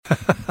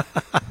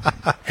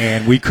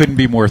And we couldn't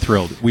be more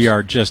thrilled. We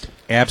are just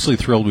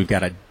absolutely thrilled. We've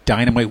got a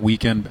dynamite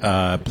weekend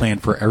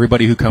planned for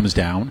everybody who comes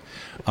down.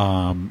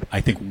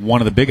 I think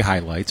one of the big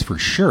highlights for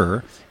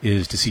sure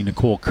is to see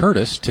Nicole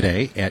Curtis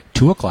today at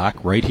 2 o'clock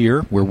right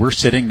here where we're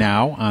sitting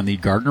now on the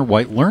Gardner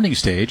White Learning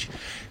Stage.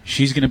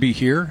 She's going to be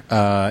here,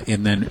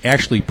 and then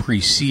actually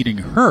preceding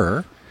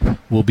her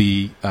will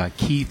be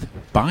Keith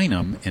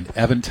Bynum and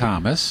Evan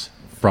Thomas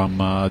from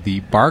the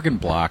Bargain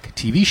Block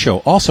TV show,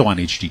 also on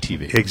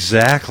HGTV.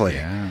 Exactly.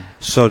 Yeah.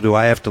 So do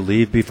I have to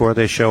leave before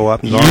they show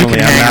up? You Normally, can I'm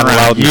hang not around.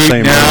 allowed in the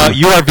same room.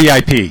 You are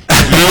VIP.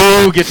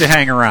 You get to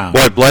hang around.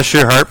 Boy, bless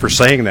your heart for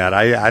saying that.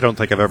 I don't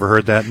think I've ever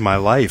heard that in my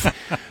life.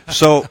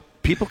 So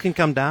people can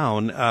come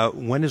down.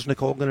 When is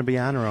Nicole going to be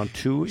on? Around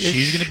 2-ish?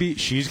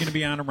 She's going to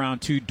be on around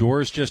 2.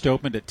 Doors just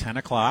opened at 10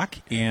 o'clock,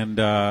 and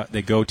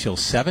they go till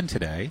 7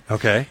 today.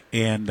 Okay.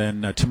 And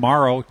then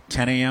tomorrow,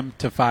 10 a.m.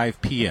 to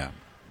 5 p.m.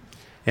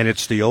 And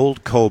it's the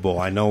old Cobo.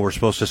 I know we're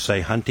supposed to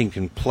say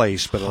Huntington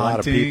Place, but a lot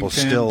of people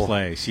still...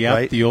 Place. Yep,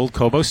 right? The old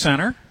Cobo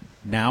Center,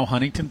 now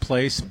Huntington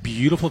Place.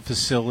 Beautiful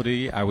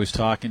facility. I was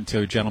talking to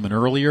a gentleman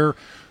earlier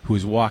who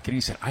was walking.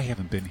 He said, I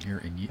haven't been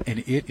here, and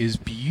it is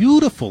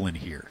beautiful in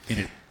here. And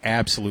it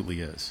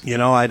absolutely is. You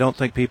know, I don't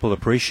think people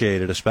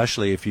appreciate it,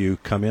 especially if you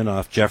come in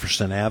off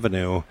Jefferson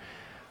Avenue,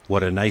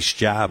 what a nice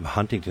job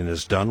Huntington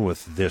has done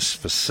with this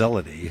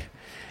facility.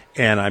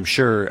 And I'm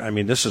sure,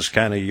 this is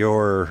kind of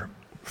your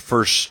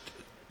first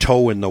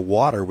toe in the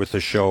water with the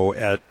show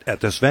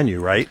at this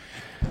venue, right?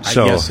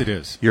 So yes, it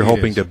is. You're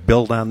hoping to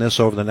build on this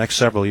over the next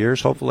several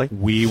years, hopefully?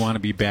 We want to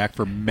be back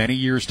for many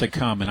years to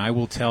come, and I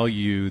will tell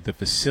you the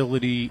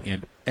facility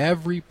and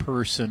every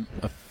person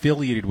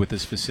affiliated with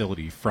this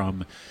facility,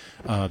 from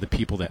the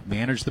people that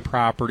manage the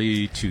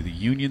property to the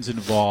unions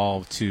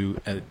involved to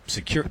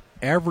secure,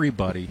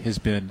 everybody has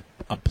been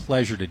a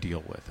pleasure to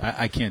deal with.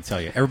 I can't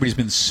tell you. Everybody's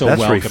been so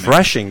welcoming. That's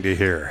refreshing to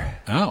hear.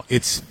 Oh,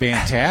 it's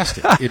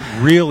fantastic. It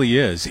really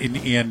is.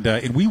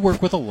 And we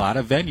work with a lot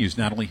of venues,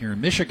 not only here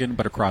in Michigan,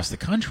 but across the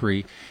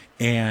country.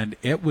 And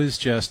it was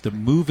just, the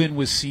move-in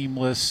was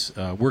seamless,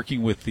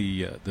 working with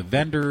the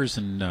vendors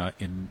and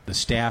the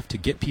staff to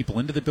get people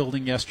into the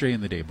building yesterday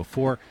and the day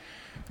before.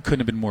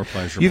 Couldn't have been more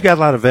pleasurable. You've got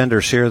a lot of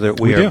vendors here that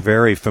we are do.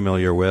 very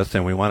familiar with,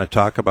 and we want to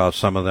talk about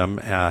some of them,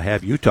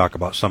 have you talk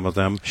about some of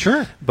them.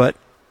 Sure. But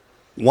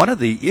one of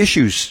the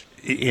issues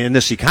in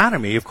this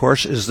economy, of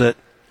course, is that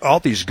all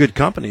these good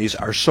companies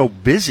are so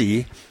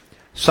busy,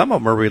 some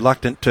of them are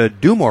reluctant to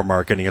do more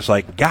marketing. It's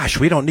like, gosh,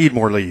 we don't need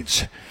more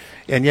leads.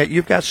 And yet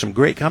you've got some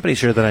great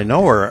companies here that I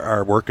know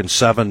are working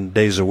 7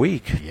 days a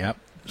week. Yep.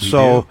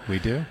 We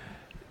do.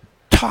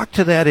 Talk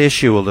to that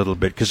issue a little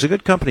bit, because the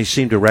good companies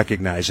seem to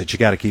recognize that you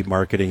got to keep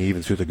marketing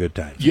even through the good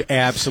times. You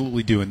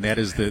absolutely do, and that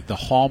is the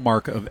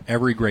hallmark of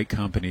every great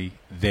company.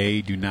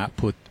 They do not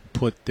pull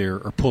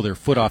their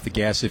foot off the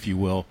gas, if you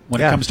will, when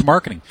it comes to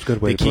marketing. It's a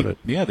good way to put it.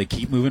 Yeah, they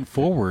keep moving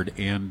forward,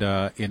 and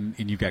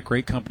you've got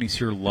great companies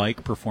here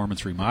like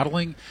Performance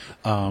Remodeling.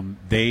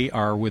 They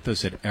are with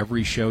us at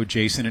every show.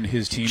 Jason and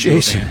his team do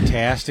a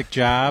fantastic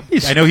job.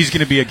 I know he's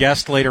going to be a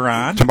guest later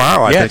on.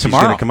 Tomorrow, I think he's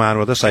going to come on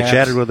with us. I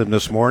chatted with him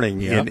this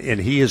morning, Yep.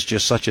 and he is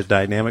just such a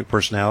dynamic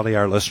personality.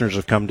 Our listeners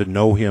have come to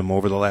know him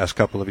over the last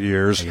couple of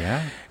years,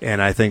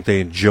 and I think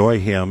they enjoy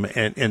him.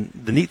 And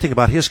the neat thing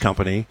about his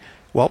company,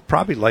 well,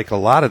 probably like a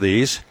lot of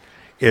these,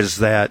 is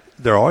that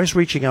they're always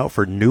reaching out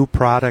for new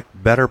product,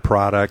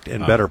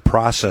 and better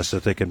process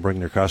that they can bring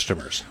their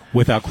customers.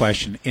 Without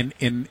question.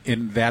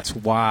 And that's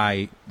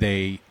why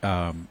they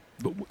can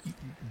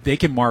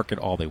market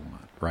all they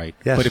want, right?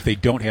 Yes. But if they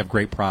don't have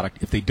great product,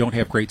 if they don't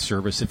have great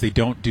service, if they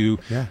don't do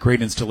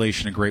great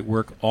installation and great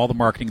work, all the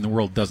marketing in the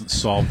world doesn't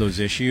solve those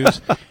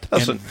issues.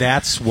 And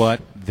that's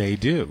what they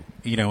do.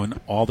 And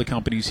all the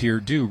companies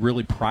here do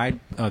really pride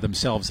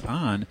themselves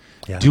on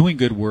doing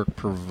good work,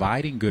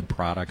 providing good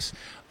products,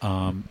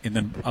 and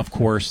then, of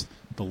course,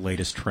 the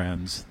latest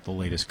trends, the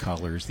latest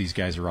colors. These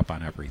guys are up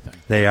on everything.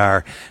 They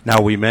are. Now,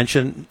 we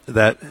mentioned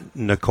that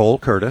Nicole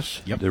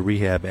Curtis, Yep. the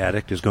rehab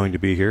addict, is going to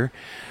be here.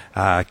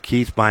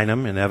 Keith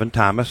Bynum and Evan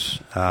Thomas,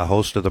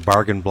 host of the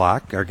Bargain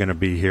Block, are going to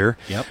be here.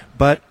 Yep.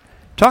 But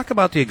talk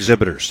about the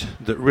exhibitors,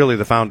 really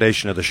the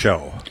foundation of the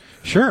show.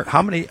 Sure.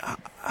 How many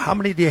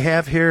do you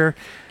have here?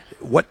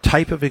 What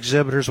type of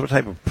exhibitors, what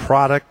type of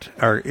product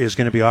is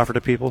going to be offered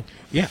to people?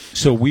 Yeah,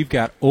 so we've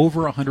got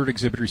over 100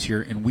 exhibitors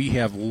here, and we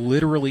have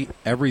literally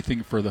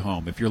everything for the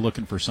home. If you're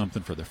looking for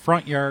something for the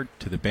front yard,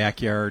 to the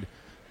backyard,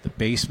 the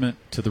basement,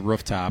 to the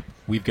rooftop,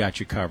 we've got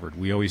you covered.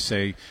 We always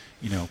say,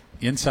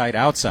 inside,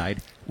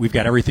 outside, we've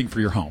got everything for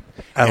your home.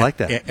 I like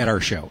that. At our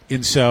show.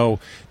 And so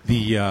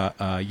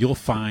you'll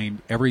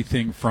find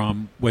everything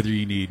from whether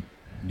you need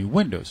new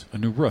windows, a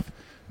new roof,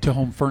 to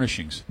home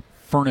furnishings,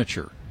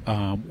 furniture.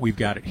 We've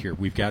got it here.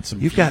 We've got some.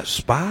 You've got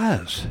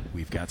spas.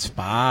 We've got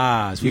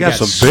spas. We've got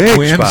some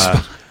big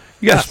spas.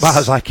 You got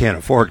spas I can't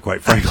afford,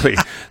 quite frankly.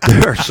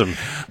 There are some.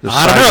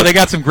 I don't know. They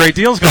got some great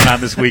deals going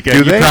on this weekend.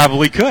 Do they? You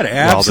probably could.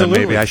 Absolutely. Well,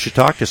 then maybe I should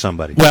talk to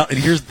somebody. Well, and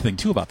here's the thing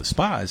too about the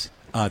spas.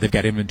 They've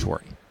got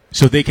inventory.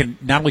 So they can,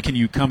 not only can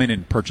you come in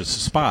and purchase a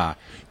spa,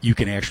 you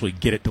can actually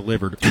get it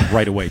delivered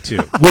right away too,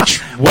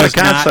 which was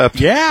concept.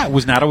 It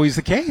was not always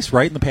the case,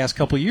 right? In the past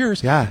couple of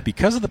years, Yeah.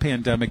 because of the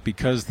pandemic,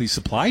 because the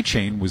supply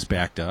chain was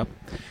backed up,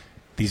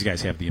 these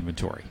guys have the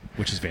inventory,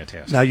 which is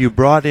fantastic. Now, you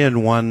brought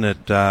in one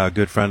that a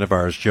good friend of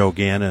ours, Joe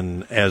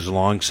Gannon, has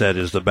long said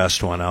is the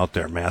best one out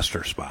there,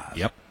 Master Spa.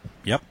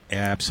 Yep,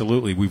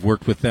 absolutely. We've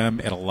worked with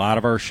them at a lot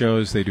of our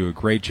shows. They do a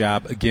great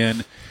job.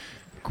 Again,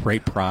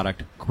 great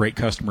product, great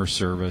customer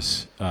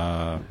service.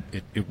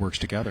 It works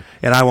together.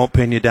 And I won't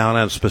pin you down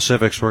on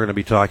specifics. We're going to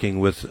be talking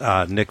with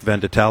Nick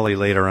Venditelli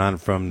later on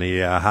from the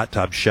Hot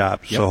Tub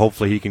Shop. Yep. So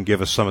hopefully he can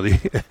give us some of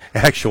the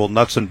actual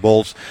nuts and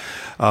bolts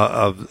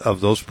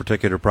of those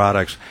particular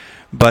products.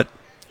 But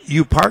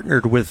you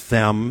partnered with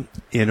them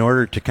in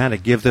order to kind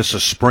of give this a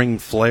spring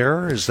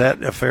flair. Is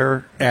that a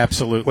fair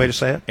way to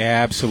say it?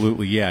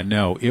 Absolutely, yeah.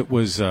 No, it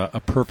was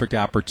a perfect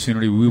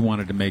opportunity. We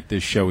wanted to make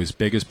this show as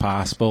big as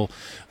possible.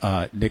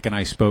 Nick and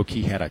I spoke.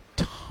 He had a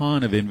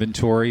ton of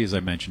inventory, as I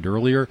mentioned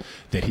earlier,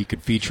 that he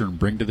could feature and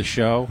bring to the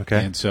show.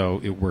 Okay. And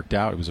so it worked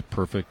out. It was a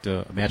perfect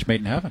match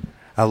made in heaven.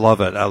 I love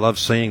it. I love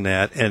seeing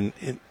that. And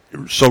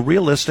so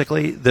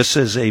realistically, this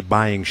is a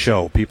buying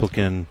show. People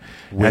can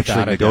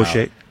actually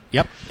negotiate. Doubt.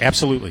 Yep,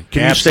 absolutely.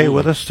 Can you stay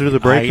with us through the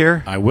break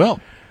here? I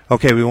will.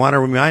 Okay, we want to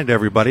remind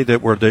everybody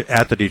that we're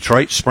at the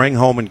Detroit Spring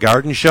Home and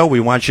Garden Show. We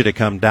want you to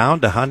come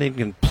down to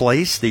Huntington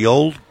Place, the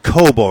old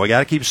Cobo. I got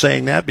to keep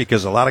saying that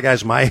because a lot of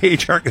guys my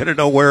age aren't going to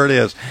know where it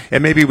is.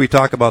 And maybe we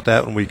talk about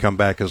that when we come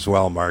back as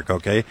well, Mark,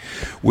 okay?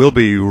 We'll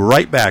be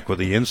right back with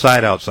the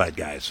Inside Outside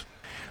guys.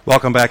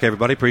 Welcome back,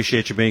 everybody.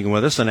 Appreciate you being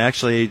with us. And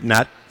actually,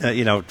 not,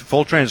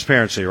 full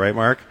transparency, right,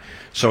 Mark?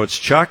 So it's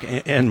Chuck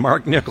and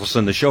Mark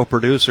Nicholson, the show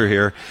producer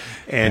here.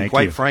 And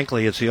quite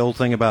frankly, it's the old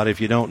thing about if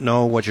you don't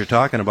know what you're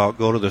talking about,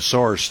 go to the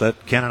source.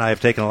 That Ken and I have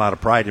taken a lot of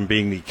pride in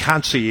being the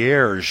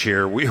concierge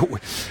here.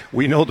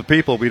 We know the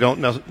people. We don't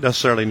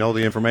necessarily know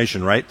the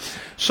information, right?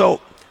 So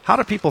how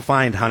do people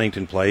find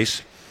Huntington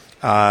Place?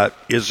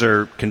 Is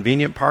there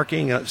convenient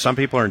parking? Some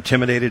people are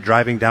intimidated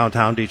driving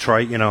downtown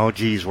Detroit.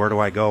 Geez, where do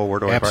I go?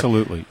 Where do I park?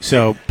 Absolutely.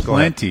 So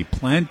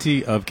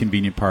plenty of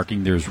convenient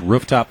parking. There's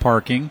rooftop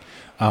parking.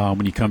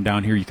 When you come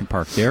down here, you can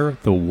park there.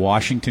 The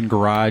Washington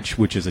Garage,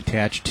 which is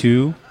attached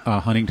to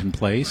Huntington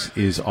Place,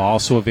 is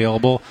also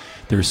available.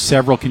 There's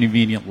several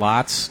convenient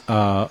lots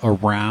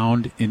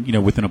around,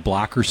 within a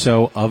block or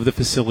so of the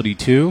facility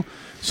too.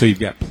 So you've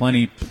got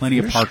plenty of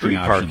parking street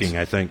options. Parking,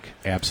 I think.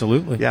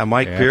 Absolutely. Yeah,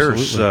 Mike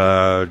Pierce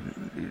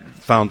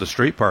found the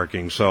street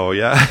parking. So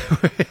yeah,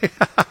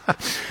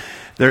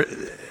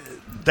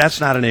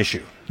 that's not an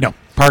issue. No,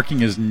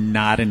 parking is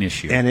not an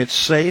issue, and it's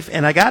safe.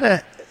 And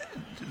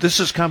this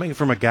is coming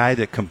from a guy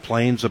that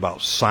complains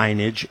about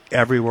signage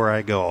everywhere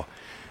I go.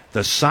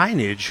 The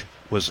signage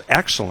was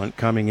excellent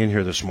coming in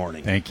here this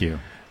morning. Thank you.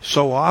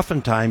 So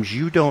oftentimes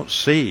you don't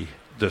see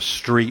the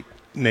street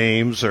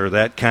names or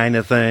that kind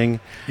of thing.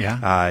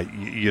 Yeah.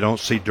 You don't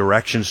see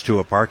directions to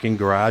a parking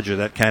garage or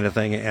that kind of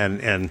thing.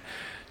 And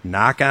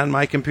knock on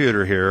my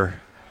computer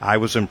here, I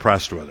was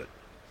impressed with it.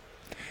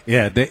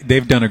 Yeah,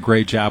 they've done a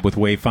great job with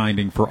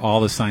wayfinding for all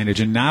the signage,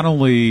 and not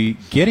only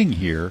getting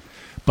here,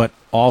 but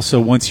also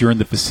once you're in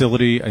the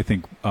facility, I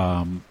think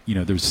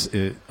there's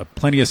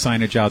plenty of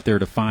signage out there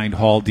to find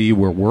Hall D,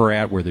 where we're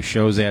at, where the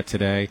show's at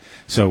today.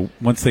 So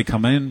once they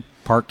come in,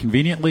 park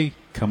conveniently,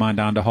 come on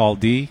down to Hall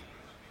D.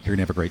 You're going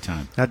to have a great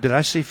time. Now, did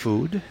I see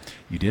food?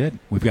 You did.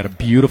 We've got a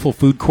beautiful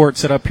food court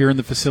set up here in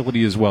the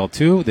facility as well,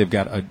 too. They've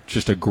got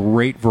just a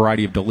great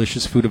variety of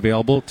delicious food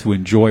available to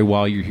enjoy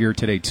while you're here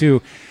today,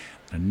 too.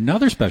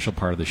 Another special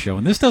part of the show,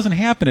 and this doesn't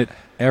happen at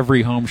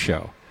every home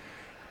show.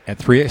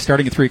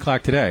 Starting at 3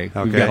 o'clock today,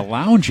 We've got a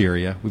lounge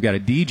area. We've got a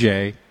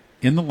DJ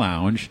in the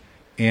lounge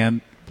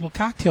and a little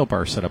cocktail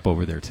bar set up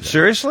over there today.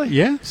 Seriously?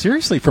 Yeah,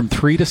 seriously. From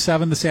 3 to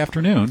 7 this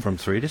afternoon. From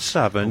 3 to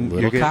 7. A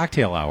little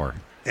cocktail hour.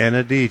 And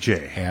a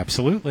DJ.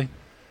 Absolutely.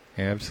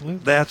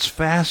 That's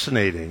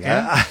fascinating.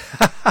 Yeah.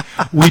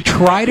 We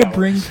try to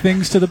bring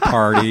things to the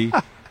party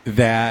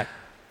that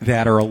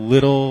are a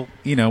little,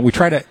 we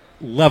try to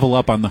level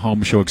up on the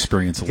home show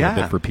experience a little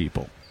bit for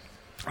people.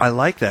 I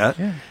like that.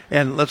 Yeah.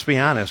 And let's be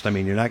honest, you're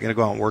not going to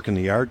go out and work in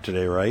the yard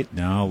today, right?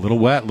 No, a little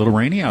wet, a little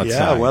rainy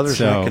outside. Yeah,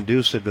 weather's not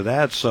conducive to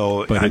that.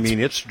 So,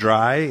 it's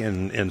dry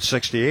and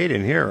 68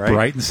 in here, right?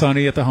 Bright and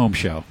sunny at the home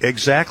show.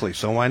 Exactly.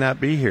 So why not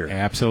be here?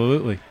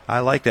 Absolutely. I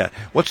like that.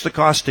 What's the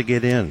cost to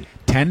get in?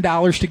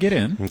 $10 to get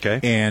in.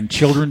 Okay. And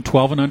children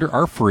 12 and under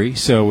are free.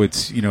 So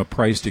it's,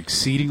 priced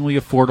exceedingly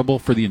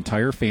affordable for the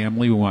entire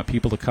family. We want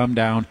people to come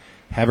down,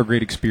 have a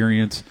great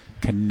experience,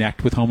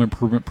 connect with home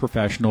improvement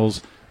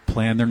professionals,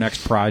 plan their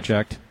next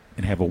project,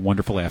 and have a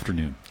wonderful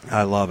afternoon.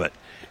 I love it.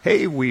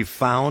 Hey, we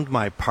found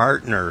my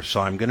partner, so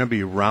I'm going to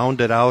be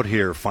rounded out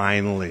here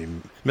finally.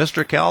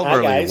 Mr.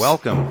 Calverley,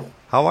 welcome.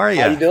 How are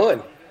you? How you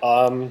doing?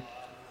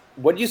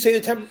 What did you say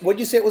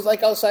it was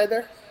like outside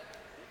there?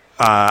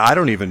 I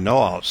don't even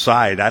know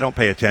outside. I don't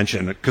pay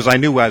attention because I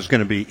knew I was going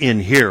to be in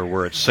here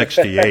where it's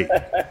 68.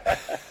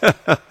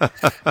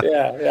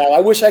 Yeah. I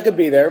wish I could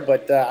be there,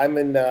 but I'm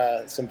in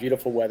some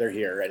beautiful weather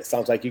here, and it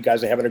sounds like you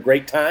guys are having a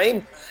great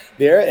time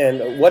there.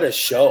 And what a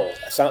show,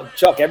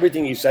 Chuck!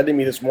 Everything you said to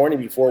me this morning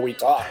before we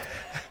talked,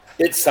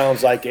 it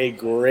sounds like a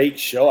great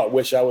show. I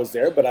wish I was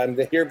there, but I'm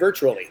here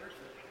virtually.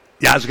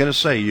 Yeah, I was going to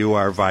say, you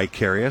are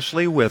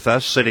vicariously with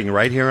us, sitting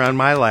right here on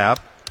my lap.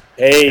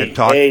 Hey,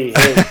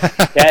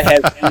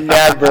 that has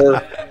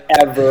never,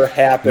 ever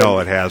happened. No,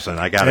 it hasn't.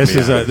 I got to be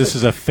honest. This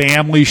is a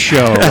family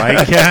show,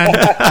 right, Ken?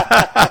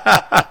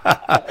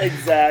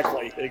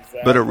 Exactly.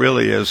 But it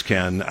really is,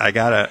 Ken.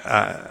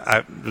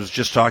 I was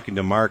just talking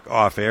to Mark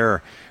off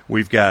air.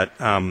 We've got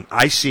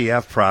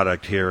ICF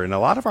product here, and a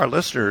lot of our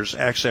listeners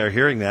actually are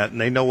hearing that, and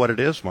they know what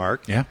it is,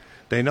 Mark. Yeah.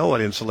 They know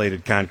what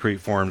insulated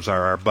concrete forms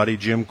are. Our buddy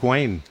Jim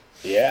Quain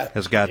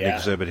has got an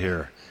exhibit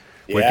here.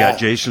 We've got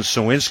Jason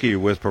Sowinski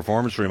with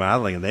Performance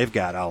Remodeling, and they've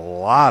got a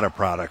lot of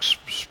products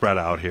spread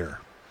out here.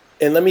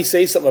 And let me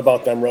say something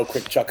about them real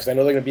quick, Chuck, because I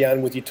know they're going to be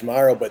on with you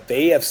tomorrow, but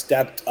they have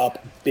stepped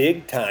up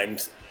big time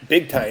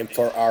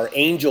for our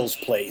Angels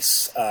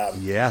Place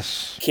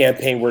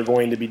campaign we're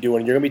going to be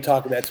doing. You're going to be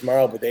talking that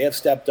tomorrow, but they have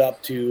stepped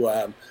up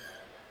to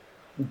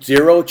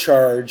zero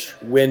charge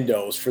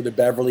windows for the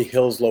Beverly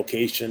Hills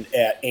location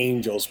at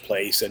Angels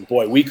Place. And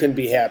boy, we couldn't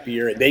be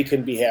happier, and they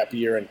couldn't be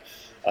happier. And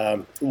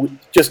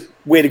just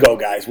way to go,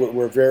 guys.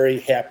 We're very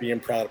happy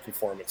and proud of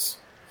Performance.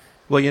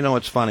 Well, you know,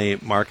 it's funny.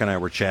 Mark and I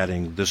were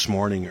chatting this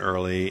morning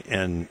early,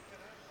 and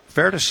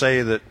fair to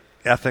say that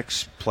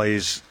ethics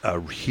plays a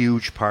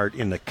huge part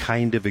in the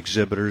kind of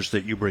exhibitors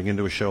that you bring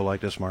into a show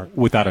like this, Mark?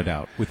 Without a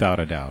doubt.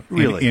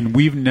 Really? And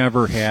we've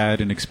never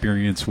had an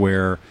experience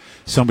where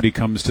somebody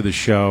comes to the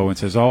show and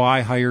says, oh,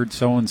 I hired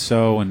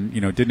so-and-so and,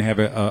 didn't have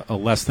a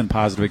less than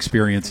positive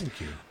experience.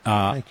 Thank you.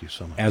 Thank you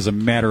so much. As a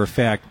matter of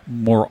fact,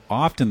 more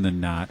often than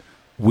not,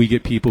 we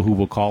get people who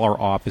will call our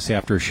office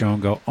after a show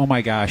and go, oh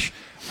my gosh,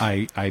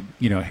 I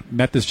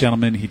met this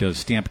gentleman. He does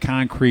stamped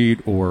concrete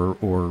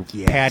or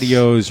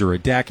patios or a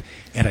deck,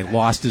 and I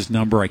lost his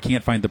number. I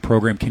can't find the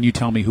program. Can you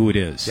tell me who it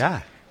is?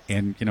 Yeah.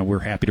 And, we're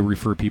happy to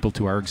refer people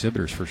to our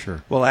exhibitors for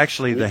sure. Well,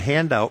 actually, the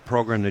handout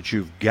program that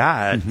you've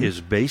got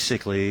is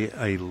basically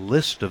a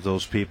list of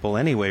those people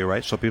anyway,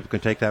 right? So people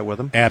can take that with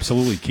them?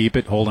 Absolutely. Keep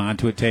it, hold on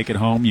to it, take it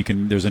home.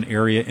 There's an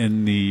area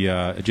in the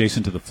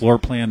adjacent to the floor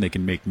plan. They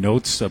can make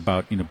notes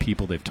about,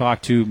 people they've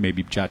talked to,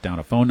 maybe jot down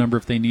a phone number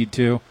if they need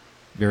to.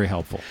 Very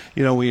helpful.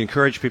 We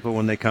encourage people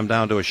when they come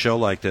down to a show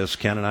like this,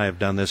 Ken and I have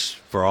done this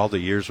for all the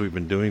years we've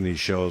been doing these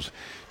shows,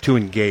 to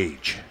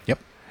engage. Yep.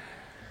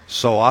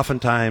 So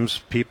oftentimes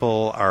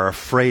people are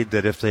afraid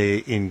that if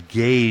they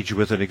engage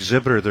with an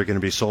exhibitor, they're going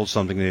to be sold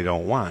something they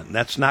don't want. And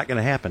that's not going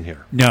to happen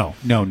here. No,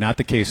 not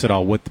the case at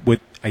all.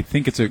 What I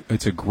think it's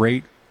a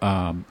great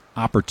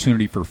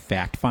opportunity for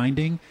fact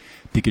finding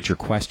to get your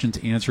questions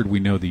answered. We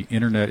know the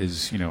internet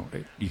is,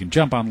 you can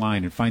jump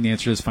online and find the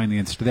answer to this, find the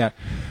answer to that,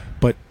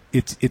 but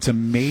it's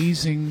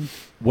amazing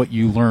what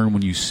you learn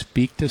when you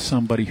speak to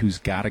somebody who's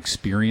got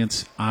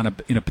experience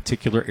in a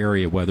particular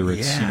area, whether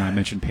it's I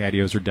mentioned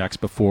patios or decks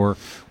before,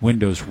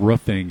 windows,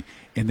 roofing,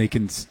 and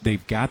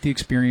they've got the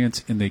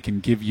experience and they can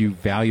give you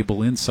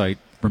valuable insight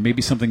or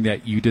maybe something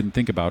that you didn't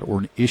think about or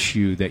an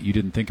issue that you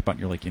didn't think about.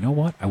 And you're like, you know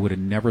what? I would have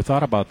never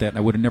thought about that, and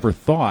I would have never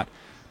thought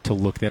to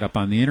look that up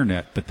on the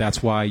internet. But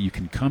that's why you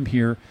can come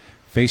here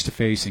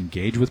face-to-face,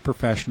 engage with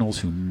professionals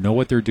who know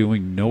what they're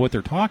doing, know what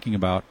they're talking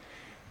about,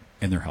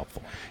 and they're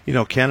helpful.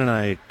 Ken and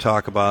I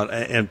talk about,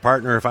 and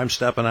partner, if I'm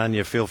stepping on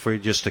you, feel free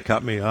just to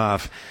cut me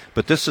off,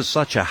 but this is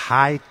such a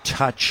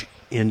high-touch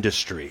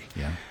industry.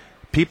 Yeah.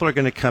 People are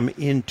going to come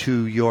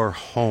into your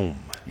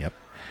home. Yep.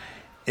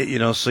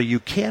 So you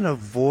can't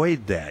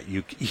avoid that.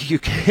 You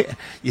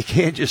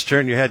can't just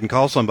turn your head and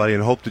call somebody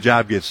and hope the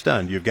job gets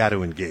done. You've got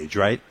to engage,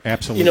 right?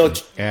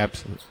 Absolutely.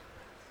 Absolutely.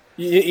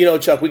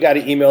 Chuck, we got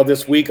an email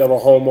this week of a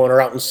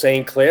homeowner out in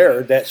St.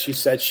 Clair that she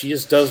said she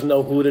just doesn't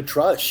know who to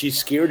trust. She's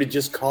scared to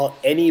just call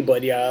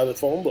anybody out of the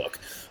phone book.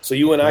 So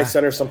you and I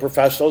sent her some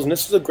professionals, and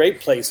this is a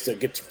great place to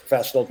get to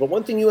professionals. But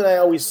one thing you and I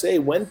always say,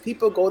 when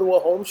people go to a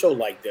home show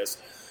like this,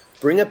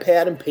 bring a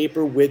pad and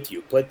paper with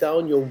you. Put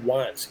down your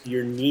wants,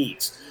 your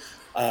needs.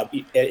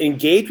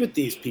 Engage with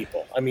these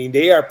people. I mean,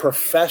 they are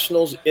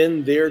professionals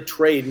in their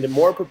trade, and the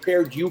more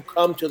prepared you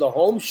come to the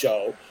home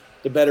show,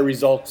 the better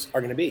results are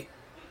going to be.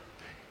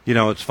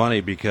 It's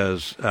funny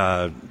because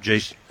Mark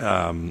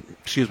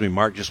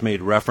just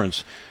made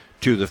reference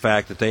to the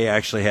fact that they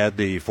actually had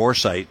the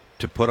foresight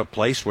to put a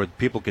place where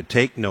people could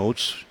take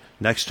notes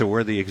next to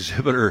where the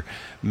exhibitor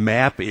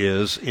map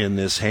is in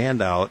this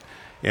handout.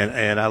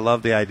 And I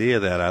love the idea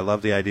of that. I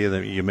love the idea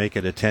that you make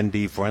it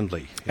attendee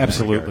friendly.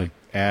 Absolutely.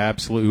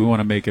 Absolutely. We want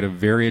to make it a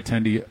very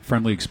attendee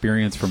friendly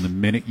experience from the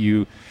minute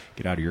you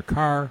get out of your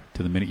car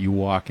to the minute you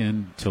walk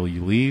in till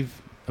you leave.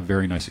 A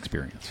very nice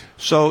experience.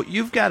 So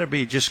you've got to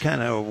be just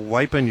kind of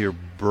wiping your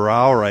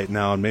brow right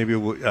now, and maybe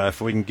if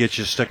we can get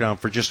you stuck on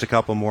for just a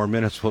couple more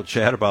minutes, we'll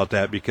chat about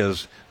that,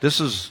 because this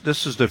is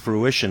the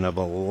fruition of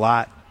a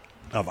lot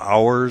of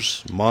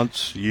hours,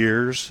 months,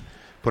 years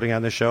putting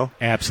on this show?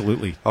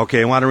 Absolutely.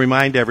 Okay, I want to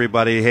remind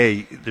everybody,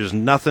 hey, there's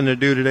nothing to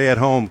do today at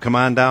home. Come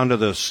on down to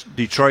the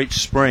Detroit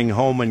Spring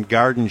Home and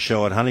Garden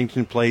Show at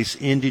Huntington Place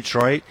in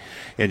Detroit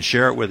and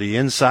share it with the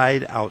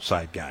inside,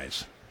 outside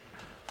guys.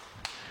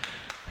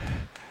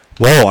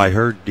 Whoa, I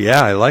heard,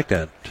 yeah, I like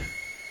that.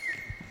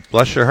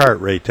 Bless your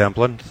heart, Ray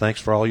Templin. Thanks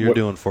for all you're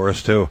doing for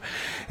us, too.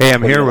 Hey,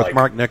 I'm here with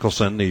Mark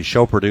Nicholson, the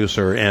show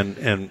producer,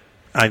 and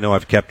I know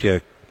I've kept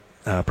you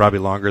probably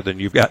longer than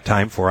you've got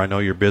time for. I know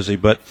you're busy,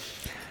 but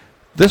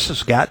this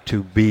has got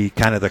to be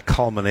kind of the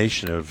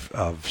culmination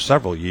of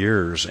several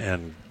years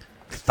and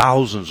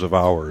thousands of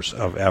hours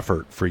of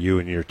effort for you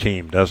and your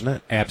team, doesn't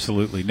it?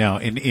 Absolutely. Now,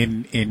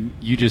 in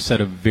you just said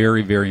a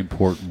very, very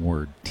important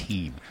word,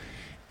 team.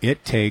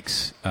 It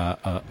takes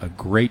a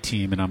great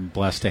team, and I'm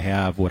blessed to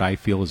have what I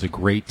feel is a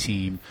great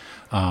team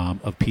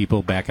of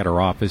people back at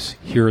our office,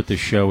 here at the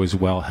show as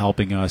well,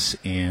 helping us.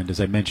 And as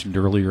I mentioned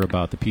earlier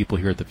about the people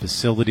here at the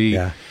facility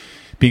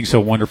being so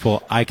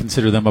wonderful, I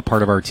consider them a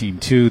part of our team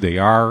too. They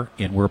are,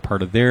 and we're a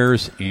part of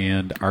theirs.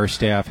 And our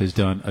staff has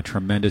done a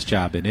tremendous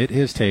job, and it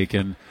has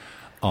taken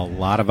a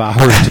lot of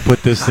hours to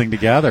put this thing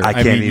together. I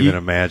can't even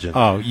imagine.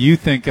 Oh, you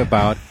think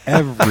about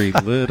every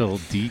little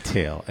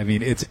detail. I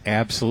mean, it's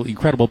absolutely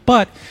incredible.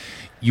 But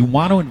you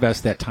want to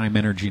invest that time,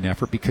 energy, and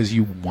effort because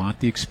you want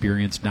the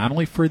experience not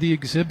only for the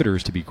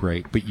exhibitors to be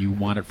great, but you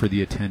want it for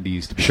the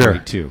attendees to be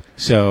great too.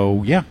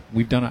 So, yeah,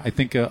 we've done, I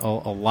think, a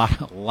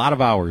lot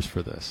of hours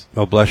for this.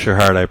 Oh, bless your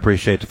heart. I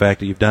appreciate the fact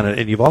that you've done it.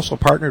 And you've also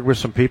partnered with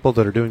some people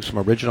that are doing some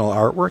original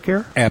artwork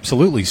here?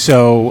 Absolutely.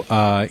 So,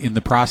 in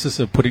the process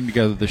of putting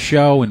together the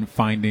show and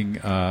finding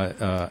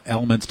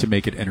elements to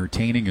make it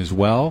entertaining as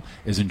well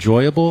as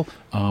enjoyable,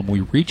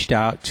 we reached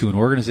out to an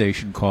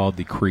organization called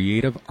the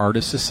Creative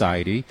Artists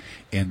Society,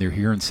 and they're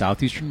here in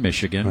southeastern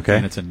Michigan,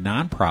 and it's a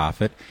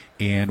nonprofit,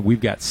 and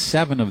we've got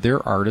 7 of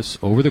their artists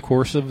over the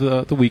course of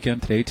the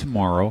weekend, today,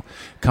 tomorrow,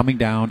 coming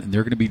down, and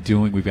they're going to be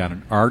doing, we've got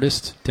an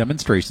artist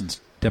demonstration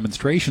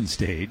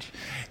stage,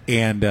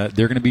 and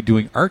they're going to be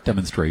doing art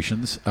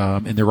demonstrations,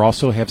 and they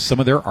also have some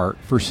of their art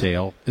for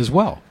sale as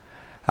well.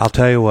 I'll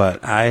tell you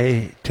what,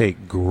 I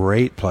take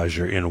great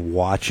pleasure in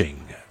watching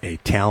a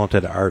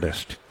talented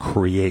artist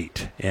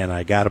create, and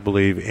I got to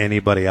believe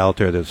anybody out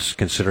there that's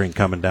considering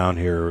coming down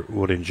here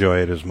would enjoy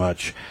it as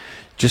much,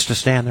 just to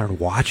stand there and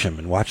watch them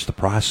and watch the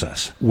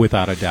process.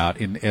 Without a doubt.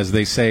 And as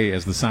they say,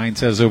 as the sign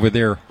says over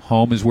there,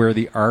 home is where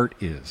the art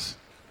is.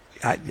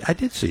 I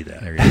did see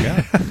that. There you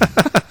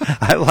go.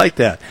 I like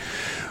that.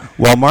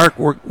 Well, Mark,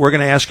 we're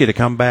going to ask you to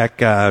come back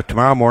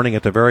tomorrow morning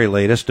at the very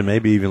latest, and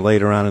maybe even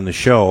later on in the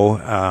show.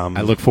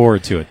 I look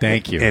forward to it.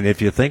 Thank you. And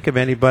if you think of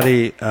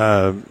anybody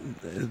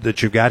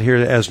that you've got here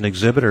as an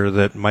exhibitor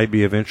that might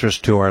be of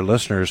interest to our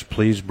listeners,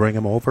 please bring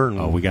them over,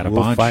 and we got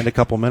we'll bunch. Find a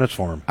couple minutes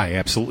for them. I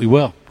absolutely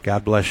will.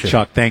 God bless you.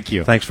 Chuck, thank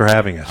you. Thanks for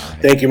having us.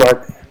 Right. Thank you,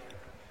 Mark.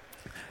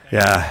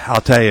 Yeah,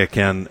 I'll tell you,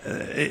 Ken,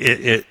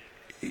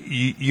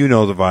 you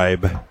know the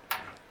vibe.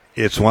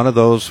 It's one of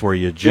those where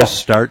you just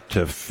start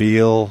to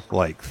feel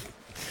like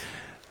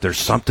there's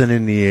something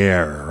in the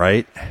air,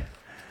 right?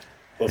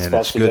 Well,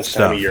 especially this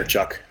time of year,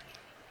 Chuck.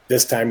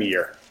 This time of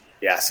year.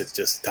 Yes, it's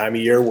just time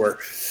of year where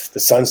the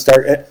sun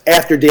starts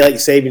after daylight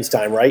savings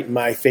time, right?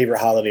 My favorite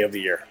holiday of the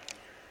year.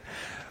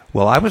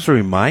 Well, I was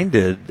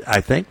reminded,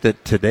 I think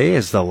that today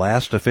is the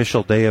last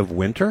official day of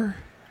winter.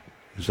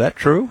 Is that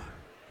true?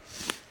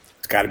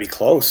 It's got to be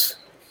close.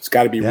 It's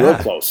got to be real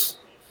close.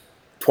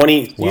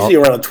 Usually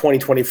around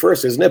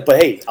 21st, isn't it?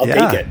 But hey, I'll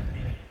take it.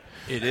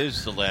 It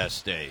is the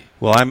last day.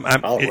 Well,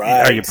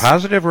 are you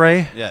positive,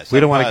 Ray? Yes. We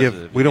don't want to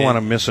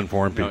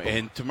misinform people.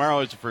 And tomorrow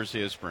is the first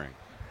day of spring.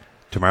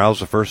 Tomorrow's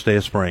the first day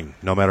of spring,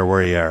 no matter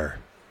where you are.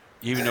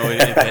 Even though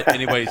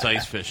anybody's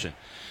ice fishing.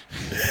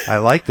 I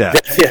like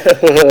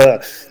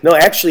that. No,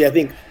 actually, I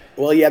think,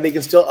 they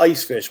can still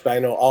ice fish, but I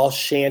know all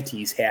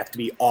shanties have to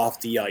be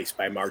off the ice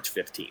by March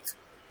 15th.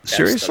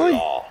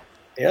 Seriously?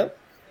 Yep.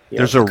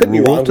 There's a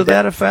rule to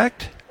that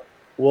effect?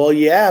 Well,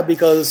 yeah,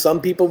 because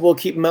some people will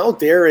keep them out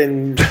there,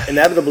 and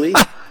inevitably,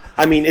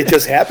 I mean, it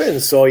just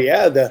happens. So,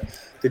 yeah, the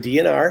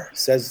DNR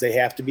says they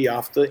have to be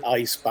off the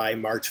ice by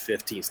March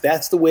 15th.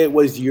 That's the way it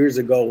was years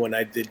ago when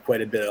I did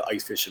quite a bit of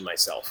ice fishing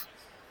myself.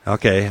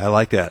 Okay, I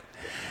like that.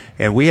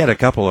 And we had a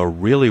couple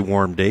of really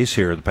warm days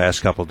here the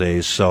past couple of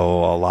days,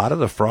 so a lot of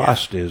the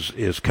frost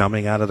is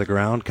coming out of the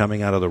ground,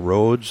 coming out of the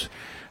roads.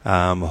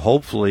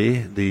 Hopefully,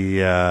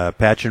 the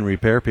patch and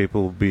repair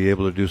people will be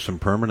able to do some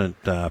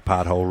permanent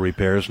pothole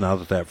repairs now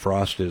that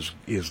frost is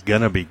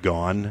going to be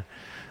gone.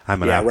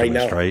 I'm an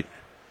optimist, right?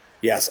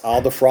 Yes,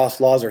 all the frost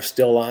laws are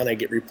still on. I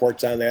get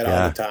reports on that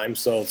all the time.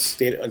 So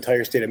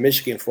entire state of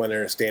Michigan, from what I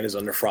understand, is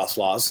under frost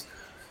laws.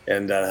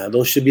 And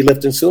those should be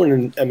lifting soon.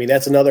 And, I mean,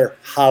 that's another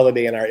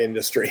holiday in our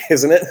industry,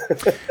 isn't it?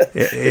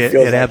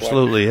 It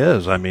absolutely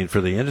is. I mean,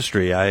 for the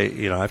industry,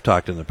 I've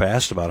talked in the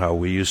past about how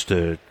we used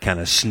to kind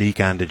of sneak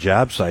onto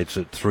job sites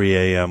at 3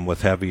 a.m.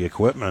 with heavy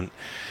equipment.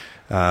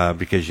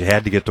 because you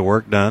had to get the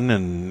work done,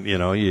 and you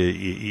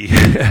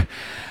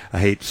I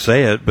hate to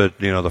say it, but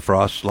the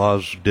frost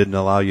laws didn't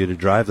allow you to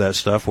drive that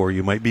stuff, or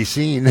you might be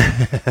seen.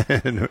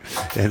 and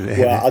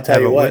I'll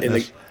tell you what, in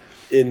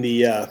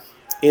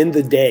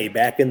the day,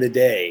 back in the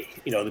day,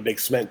 the big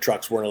cement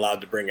trucks weren't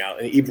allowed to bring out,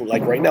 and even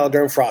like right now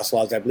during frost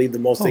laws, I believe the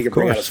most they could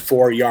bring out is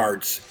 4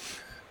 yards.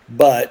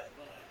 But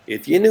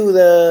if you knew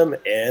them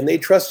and they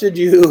trusted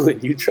you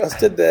and you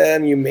trusted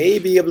them, you may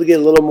be able to get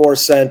a little more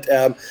scent.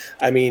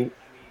 It's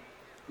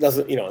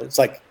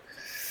like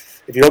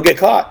if you don't get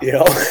caught, the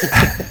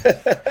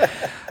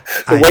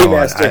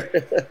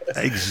Waymaster.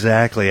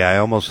 Exactly. I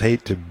almost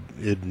hate to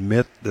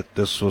admit that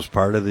this was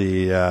part of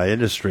the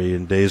industry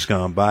in days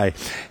gone by.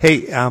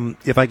 Hey,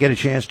 if I get a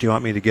chance, do you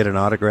want me to get an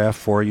autograph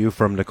for you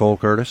from Nicole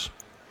Curtis?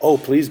 Oh,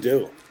 please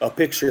do. A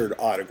pictured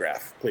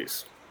autograph,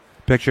 please.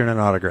 Picture and an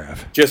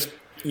autograph.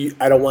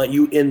 I don't want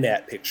you in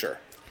that picture.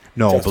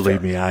 No,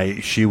 believe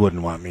me, she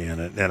wouldn't want me in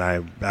it, and I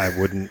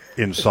wouldn't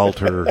insult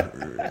her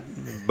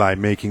by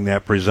making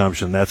that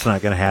presumption. That's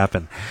not going to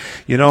happen.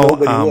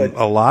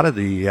 A lot of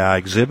the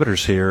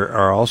exhibitors here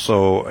are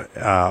also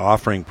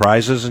offering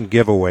prizes and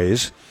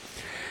giveaways,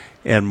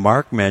 and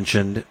Mark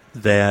mentioned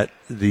that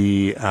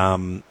the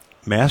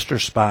Master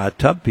Spa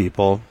tub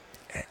people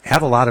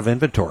have a lot of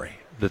inventory,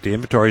 that the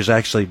inventory is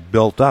actually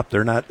built up.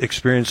 They're not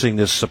experiencing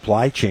this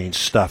supply chain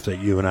stuff that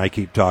you and I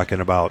keep talking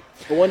about.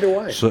 I wonder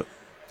why. So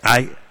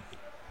I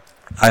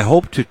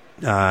hope to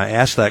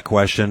ask that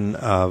question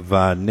of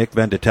Nick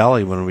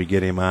Venditelli when we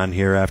get him on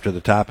here after the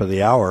top of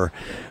the hour.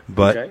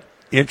 But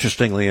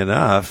interestingly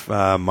enough,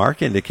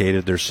 Mark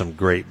indicated there's some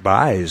great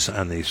buys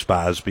on these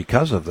spas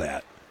because of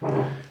that.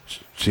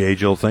 It's the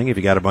age-old thing. If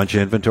you got a bunch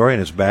of inventory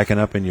and it's backing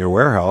up in your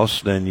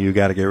warehouse, then you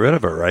got to get rid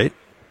of it, right?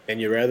 And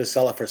you'd rather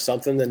sell it for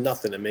something than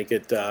nothing and make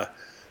it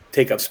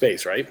take up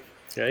space, right?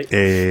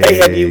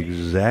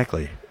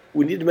 Exactly.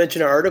 We need to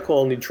mention our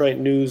article in the Detroit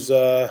News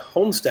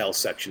Homestyle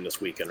section this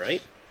weekend,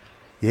 right?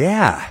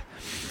 Yeah.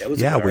 We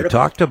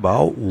talked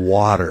about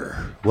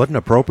water. What an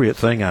appropriate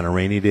thing on a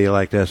rainy day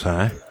like this,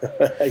 huh?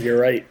 You're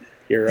right.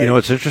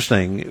 It's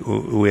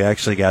interesting. We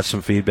actually got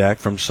some feedback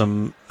from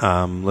some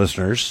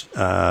listeners,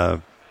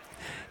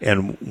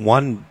 and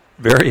one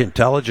very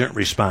intelligent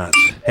response.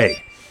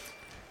 Hey,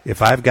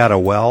 if I've got a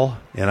well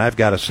and I've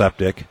got a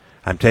septic,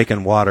 I'm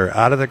taking water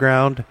out of the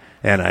ground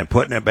and I'm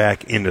putting it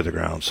back into the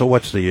ground. So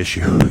what's the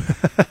issue?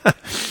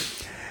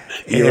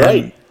 You're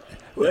right.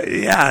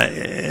 Yeah,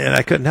 and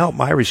I couldn't help.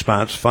 My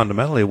response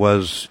fundamentally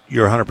was,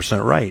 you're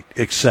 100% right,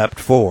 except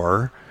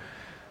for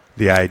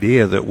the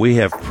idea that we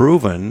have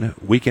proven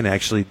we can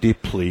actually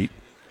deplete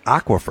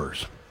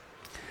aquifers.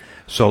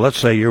 So let's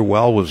say your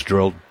well was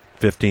drilled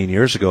 15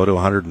 years ago to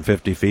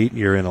 150 feet,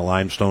 and you're in a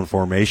limestone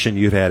formation.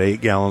 You've had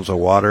 8 gallons of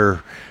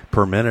water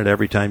per minute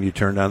every time you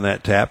turned on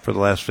that tap for the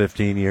last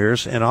 15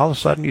 years, and all of a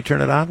sudden you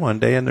turn it on one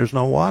day and there's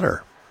no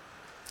water.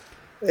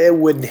 It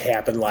wouldn't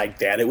happen like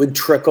that. It would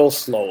trickle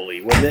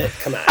slowly, wouldn't it?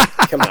 Come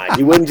on.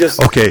 You wouldn't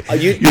just... Okay,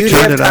 you'd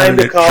have time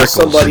to call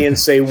somebody and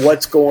say,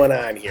 what's going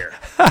on here?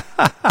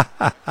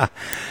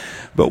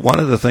 But one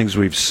of the things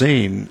we've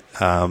seen,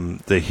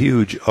 the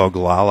huge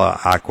Oglala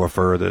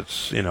aquifer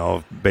that's,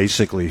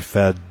 basically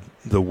fed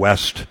the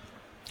West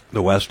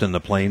and the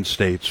Plains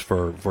states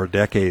for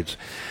decades,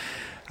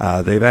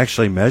 they've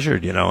actually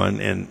measured,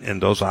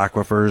 and those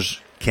aquifers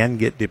can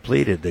get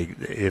depleted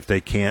if they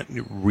can't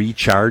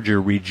recharge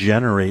or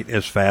regenerate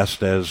as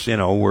fast as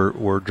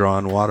we're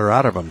drawing water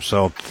out of them.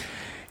 So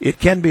it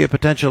can be a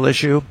potential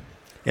issue,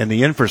 and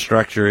the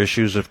infrastructure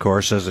issues, of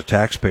course, as a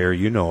taxpayer,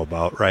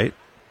 about, right?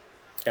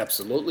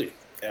 Absolutely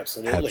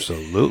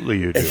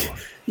you do.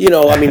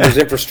 There's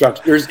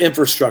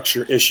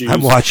infrastructure issues.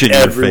 I'm watching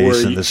your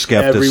face and the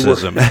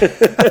skepticism.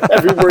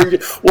 Everywhere.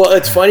 Well,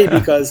 it's funny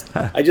because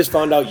I just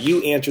found out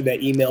you answered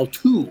that email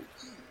too.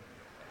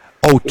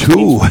 Oh,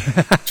 two.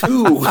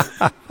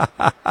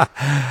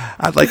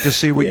 I'd like to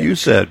see what you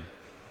said.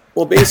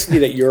 Well, basically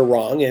that you're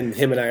wrong and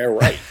him and I are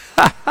right.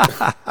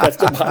 That's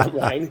the bottom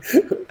line.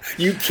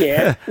 You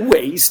can't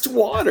waste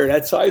water.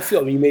 That's how I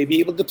feel. You may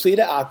be able to deplete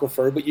an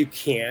aquifer, but you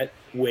can't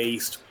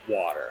waste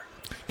water.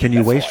 Can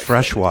you waste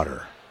fresh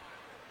water?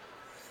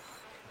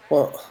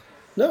 Well,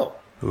 no.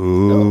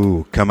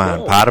 Ooh, come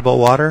on. No. Potable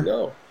water?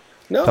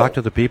 No. Talk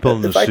to the people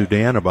in the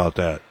Sudan about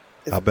that.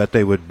 I'll bet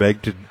they would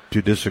beg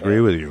to disagree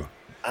with you.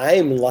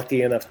 I'm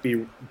lucky enough to be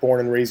born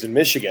and raised in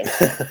Michigan,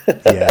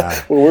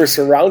 yeah, where we're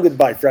surrounded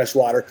by fresh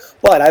water.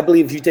 But I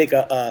believe if you take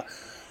a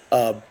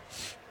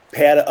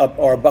pad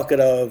or a bucket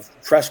of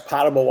fresh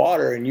potable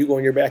water and you go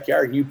in your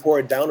backyard and you pour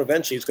it down,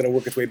 eventually it's going to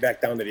work its way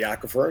back down to the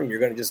aquifer and you're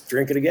going to just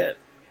drink it again.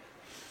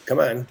 Come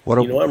on,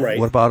 I'm right.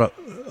 What about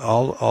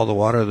all the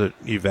water that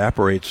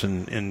evaporates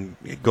and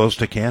it goes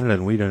to Canada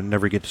and we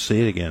never get to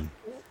see it again?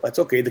 That's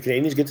okay. The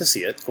Canadians get to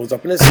see it. It goes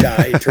up in the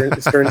sky. It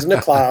turns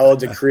into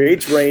clouds. It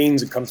creates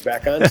rains. It comes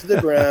back onto the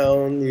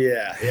ground.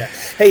 Yeah.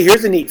 Hey,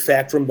 here's a neat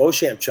fact from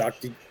Beauchamp, Chuck.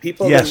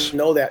 People didn't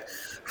know that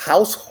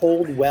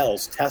household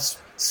wells test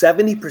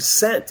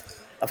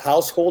 70% of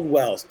household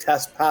wells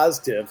test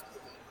positive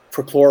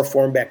for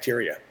chloroform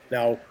bacteria.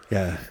 Now,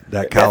 Yeah,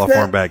 that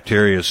coliform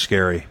bacteria is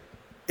scary.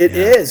 It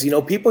is.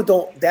 People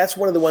don't. That's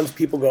one of the ones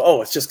people go,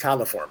 oh, it's just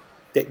coliform.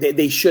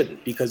 They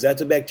shouldn't, because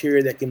that's a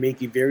bacteria that can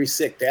make you very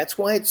sick. That's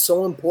why it's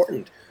so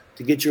important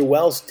to get your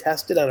wells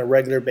tested on a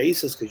regular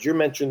basis, because you're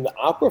mentioning the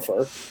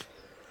aquifer.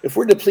 If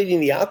we're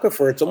depleting the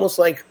aquifer, it's almost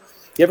like,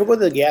 you ever go to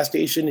the gas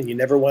station and you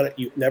never want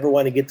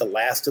to get the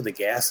last of the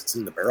gas that's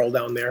in the barrel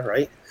down there,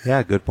 right?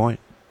 Yeah, good point.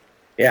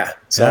 Yeah.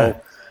 So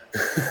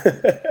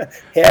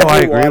have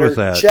I your agree water with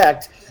that.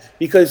 checked,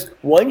 because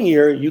one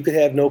year you could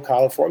have no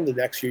coliform, the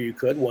next year you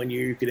could. One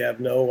year you could have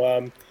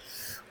no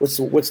what's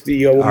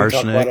the what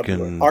arsenic we talk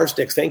about? and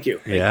Arsenic. Thank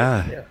you.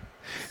 Yeah.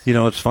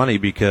 It's funny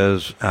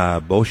because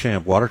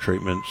Beauchamp Water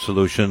Treatment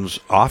Solutions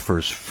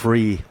offers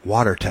free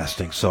water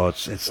testing, so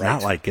it's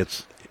not like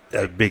it's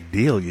a big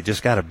deal. You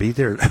just got to be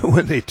there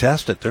when they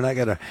test it. They're not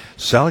going to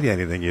sell you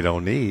anything you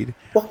don't need.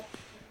 Well,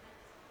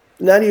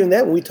 not even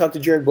that. When we talked to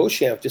Jared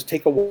Beauchamp, just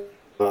take a water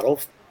bottle,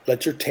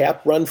 let your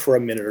tap run for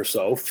a minute or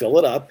so, fill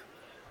it up,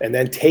 and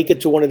then take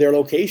it to one of their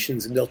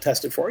locations, and they'll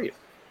test it for you.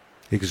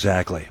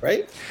 Exactly.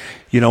 Right?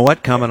 You know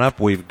what? Coming up,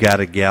 we've got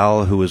a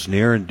gal who is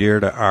near and dear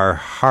to our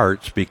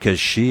hearts,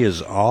 because she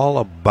is all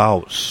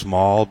about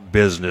small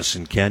business.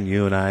 And Ken,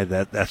 you and I,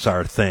 that's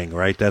our thing,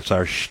 right? That's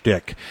our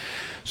shtick.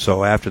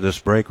 So after this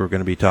break, we're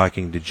going to be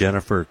talking to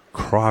Jennifer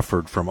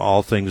Crawford from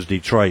All Things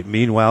Detroit.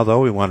 Meanwhile,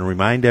 though, we want to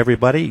remind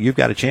everybody, you've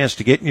got a chance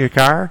to get in your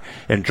car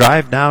and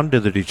drive down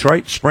to the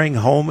Detroit Spring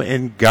Home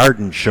and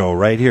Garden Show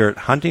right here at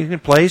Huntington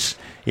Place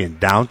in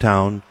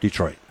downtown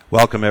Detroit.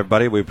 Welcome,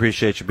 everybody. We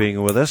appreciate you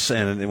being with us,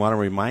 and we want to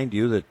remind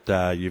you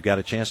that you've got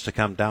a chance to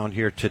come down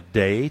here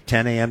today,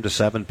 10 a.m. to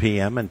 7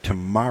 p.m., and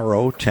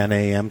tomorrow, 10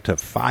 a.m. to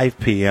 5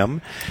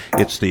 p.m.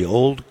 It's the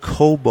old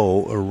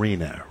Cobo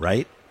Arena,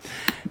 right?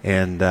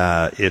 And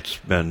it's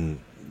been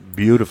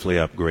beautifully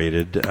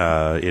upgraded.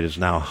 It is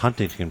now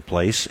Huntington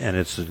Place, and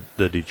it's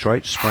the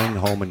Detroit Spring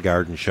Home and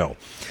Garden Show.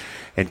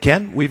 And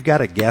Ken, we've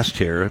got a guest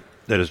here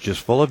that is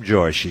just full of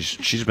joy.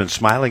 She's been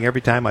smiling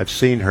every time I've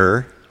seen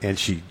her, and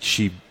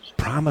she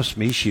promised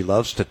me she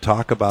loves to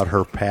talk about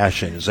her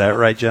passion. Is that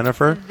right,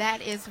 Jennifer?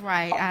 That is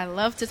right. I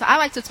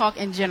like to talk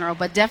in general,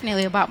 but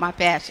definitely about my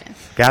passion.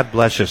 God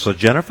bless you. So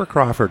Jennifer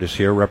Crawford is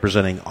here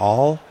representing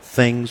All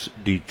Things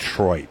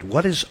Detroit.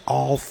 What is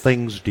All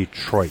Things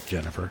Detroit,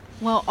 Jennifer?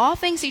 Well, All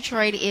Things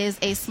Detroit is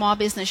a small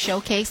business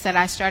showcase that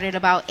I started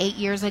about 8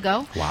 years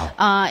ago. Wow.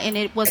 And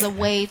it was a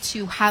way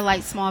to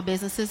highlight small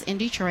businesses in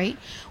Detroit.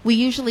 We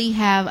usually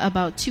have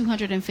about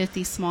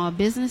 250 small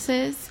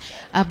businesses,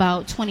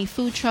 about 20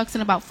 food trucks,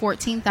 and about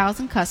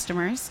 14,000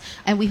 customers.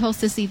 And we host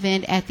this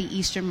event at the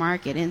Eastern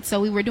Market. And so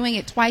we were doing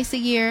it twice a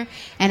year.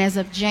 And as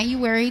of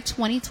January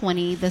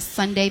 2020, the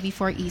Sunday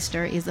before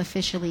Easter is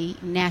officially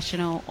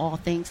National All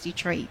Things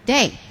Detroit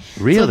Day.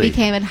 Really? So it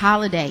became a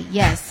holiday,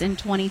 yes, in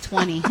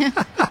 2020.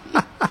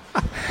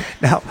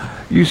 Now,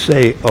 you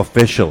say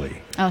officially.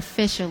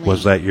 Officially.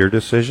 Was that your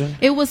decision?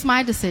 It was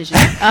my decision.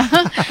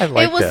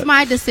 It was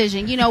my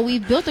decision.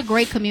 We've built a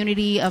great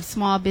community of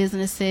small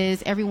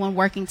businesses, everyone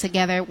working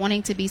together,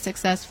 wanting to be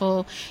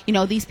successful.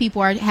 These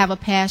people have a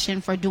passion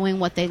for doing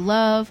what they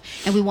love,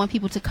 and we want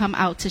people to come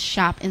out to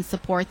shop and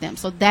support them.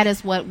 So that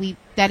is what we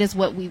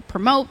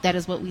promote. That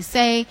is what we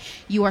say.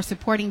 You are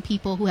supporting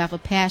people who have a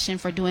passion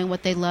for doing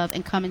what they love,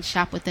 and come and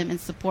shop with them and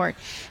support.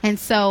 And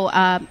so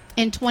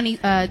in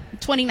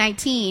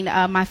 2019,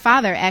 my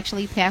father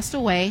actually passed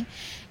away.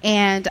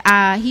 And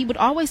he would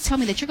always tell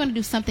me that you're going to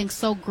do something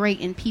so great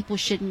and people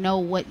should know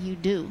what you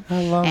do.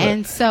 I love it.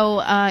 And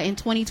so in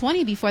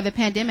 2020, before the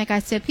pandemic, I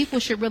said people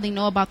should really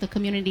know about the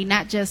community,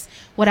 not just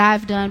what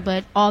I've done,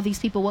 but all these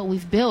people, what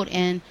we've built.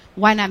 And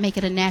why not make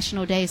it a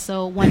national day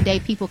so one day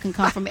people can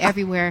come from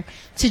everywhere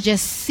to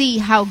just see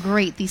how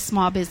great these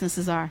small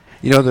businesses are.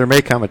 There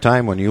may come a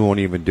time when you won't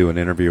even do an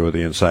interview with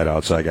the Inside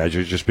Outside guys.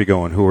 You'll just be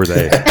going, who are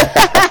they?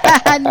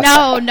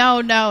 No.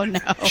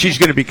 She's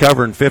going to be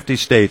covering 50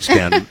 states,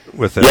 Ken,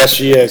 with it. Yes,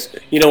 she is.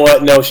 You know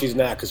what? No, she's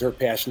not, because her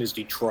passion is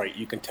Detroit.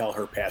 You can tell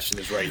her passion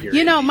is right here.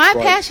 My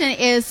passion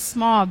is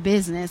small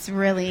business,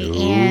 really. Ooh,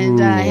 and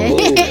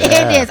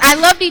it is. I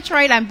love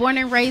Detroit. I'm born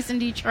and raised in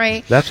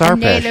Detroit. That's our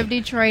native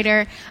passion.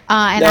 Detroiter.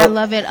 And I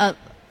love it.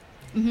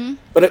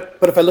 But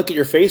if I look at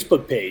your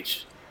Facebook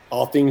page,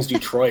 All Things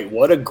Detroit,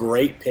 what a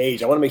great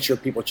page. I want to make sure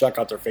people check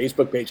out their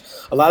Facebook page.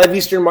 A lot of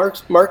Eastern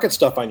Market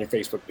stuff on your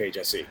Facebook page,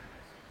 I see.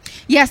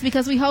 Yes,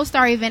 because we host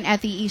our event at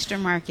the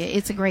Eastern Market.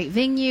 It's a great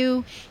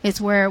venue. It's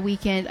where we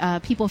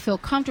can people feel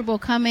comfortable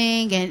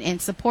coming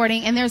and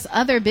supporting. And there's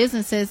other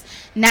businesses,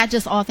 not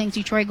just All Things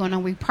Detroit going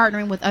on. We're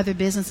partnering with other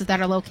businesses that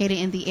are located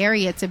in the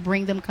area to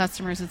bring them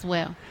customers as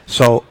well.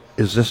 So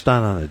is this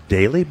done on a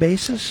daily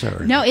basis?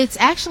 Or? No, it's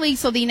actually,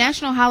 so the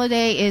national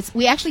holiday is,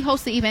 we actually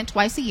host the event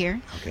twice a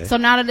year. Okay. So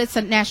now that it's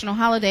a national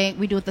holiday,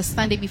 we do it the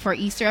Sunday before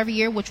Easter every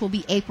year, which will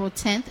be April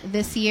 10th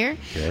this year.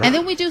 Okay. And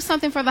then we do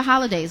something for the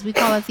holidays. We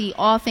call it the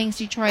All Things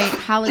Detroit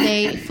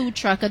Holiday Food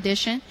Truck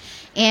Edition.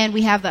 And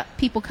we have the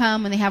people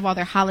come and they have all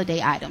their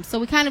holiday items. So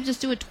we kind of just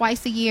do it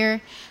twice a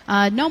year.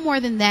 No more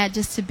than that,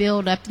 just to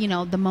build up,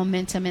 the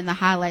momentum and the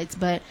highlights.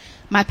 But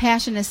My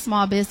passion is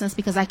small business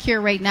because I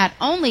curate not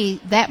only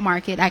that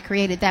market, I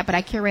created that, but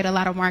I curate a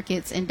lot of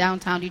markets in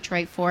downtown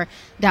Detroit for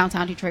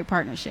Downtown Detroit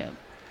Partnership.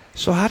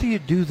 So how do you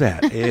do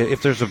that?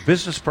 If there's a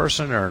business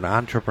person or an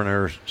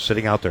entrepreneur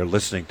sitting out there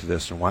listening to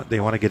this and they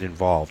want to get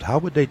involved, how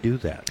would they do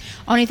that?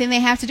 Only thing they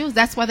have to do is,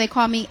 that's why they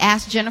call me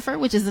Ask Jennifer,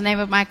 which is the name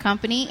of my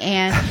company.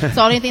 And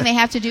so only thing they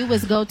have to do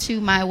is go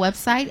to my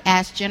website,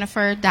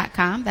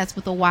 askjennifer.com. That's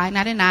with a Y,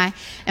 not an I.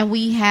 And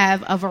we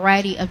have a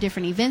variety of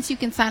different events you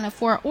can sign up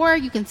for, or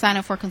you can sign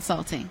up for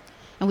consulting.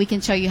 And we can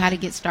show you how to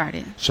get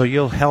started. So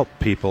you'll help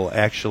people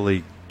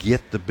actually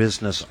get the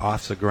business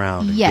off the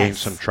ground and gain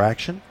some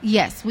traction?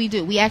 Yes, we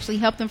do. We actually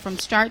help them from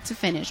start to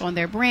finish on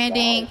their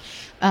branding,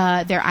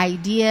 their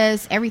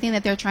ideas, everything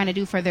that they're trying to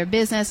do for their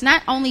business.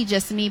 Not only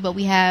just me, but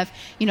we have,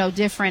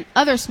 different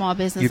other small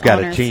business owners. You've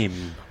got a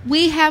team.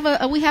 We have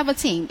a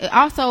team.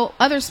 Also,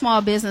 other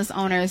small business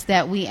owners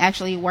that we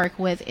actually work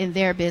with in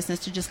their business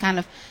to just kind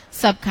of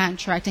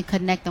subcontract and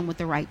connect them with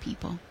the right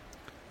people.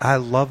 I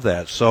love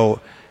that.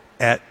 So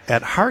at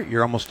heart,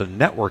 you're almost a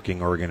networking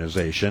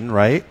organization,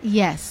 right?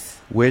 Yes.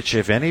 Which,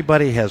 if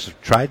anybody has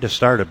tried to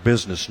start a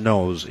business,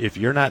 knows if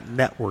you're not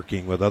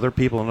networking with other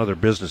people and other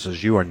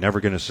businesses, you are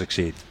never going to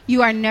succeed.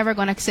 You are never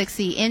going to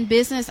succeed. In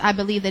business, I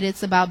believe that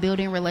it's about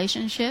building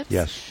relationships.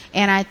 Yes.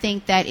 And I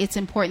think that it's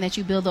important that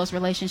you build those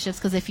relationships,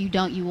 because if you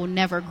don't, you will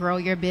never grow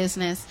your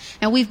business.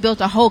 And we've built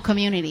a whole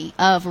community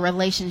of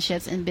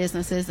relationships in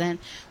businesses, and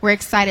we're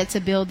excited to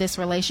build this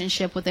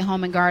relationship with the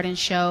Home and Garden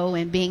Show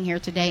and being here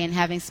today and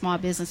having small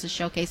businesses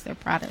showcase their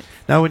products.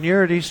 Now, when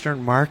you're at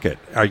Eastern Market,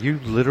 are you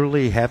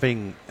literally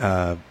having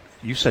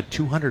you said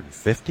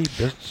 250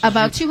 businesses?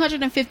 About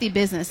 250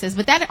 businesses,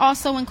 but that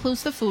also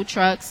includes the food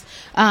trucks.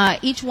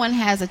 Each one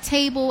has a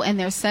table and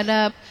they're set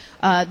up.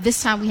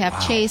 This time we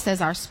have Chase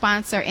as our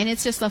sponsor, and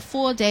it's just a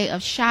full day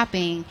of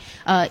shopping,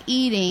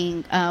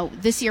 eating.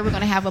 This year we're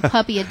going to have a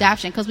puppy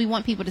adoption because we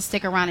want people to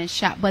stick around and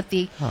shop. But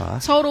the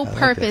total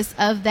purpose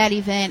of that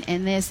event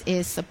and this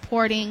is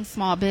supporting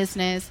small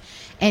business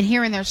and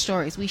hearing their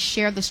stories. We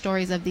share the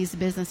stories of these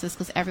businesses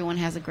because everyone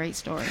has a great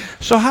story.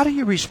 So how do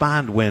you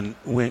respond when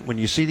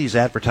you see these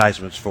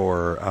advertisements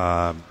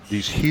for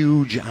these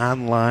huge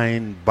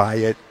online buy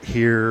it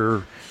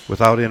here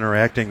without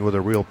interacting with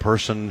a real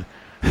person?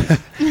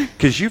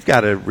 Because you've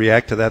got to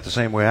react to that the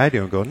same way I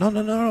do and go,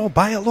 no,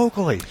 buy it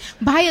locally.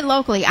 Buy it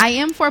locally. I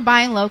am for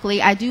buying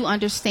locally. I do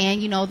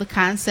understand, the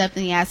concept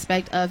and the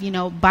aspect of,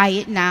 buy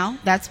it now.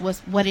 That's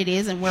what it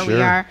is and where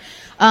we are.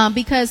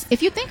 Because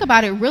if you think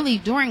about it, really,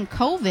 during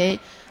COVID,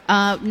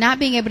 not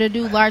being able to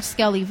do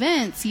large-scale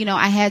events,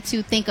 I had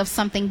to think of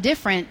something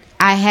different.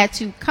 I had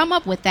to come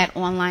up with that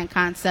online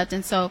concept.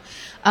 And so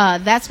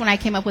that's when I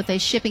came up with a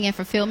shipping and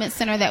fulfillment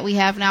center that we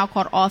have now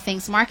called All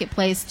Things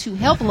Marketplace to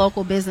help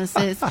local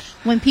businesses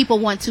when people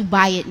want to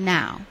buy it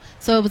now.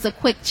 So it was a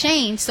quick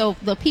change. So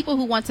the people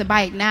who want to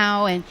buy it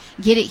now and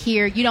get it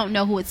here, you don't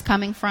know who it's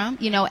coming from.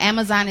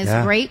 Amazon is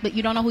great, but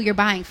you don't know who you're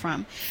buying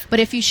from. But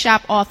if you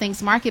shop All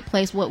Things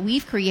Marketplace, what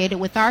we've created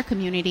with our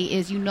community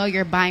is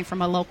you're buying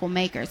from a local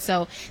maker.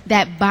 So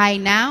that buy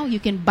now,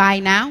 you can buy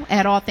now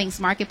at All Things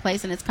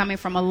Marketplace and it's coming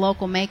from a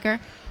local maker,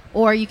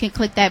 or you can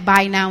click that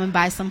buy now and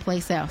buy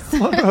someplace else.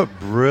 What a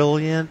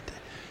brilliant,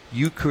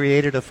 you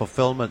created a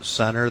fulfillment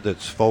center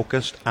that's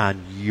focused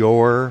on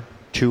your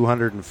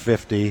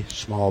 250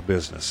 small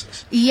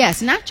businesses.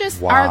 Yes, not just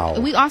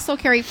we also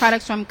carry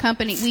products from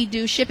company. We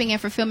do shipping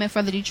and fulfillment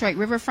for the Detroit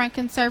Riverfront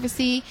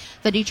Conservancy,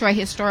 the Detroit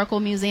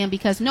Historical Museum,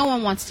 because no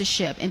one wants to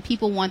ship and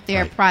people want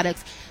their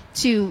products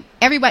to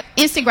everybody.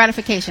 Instant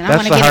gratification.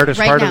 That's the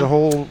hardest part of the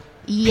whole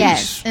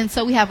Yes, and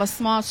so we have a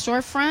small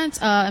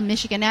storefront on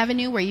Michigan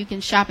Avenue where you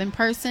can shop in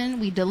person.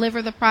 We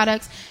deliver the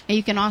products, and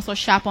you can also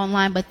shop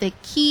online. But the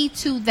key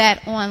to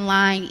that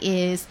online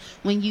is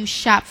when you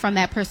shop from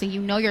that person,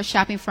 you're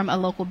shopping from a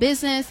local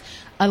business,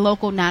 a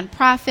local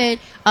nonprofit,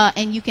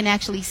 and you can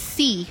actually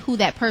see who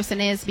that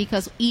person is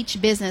because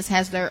each business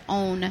has their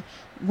own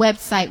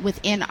website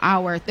within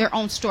their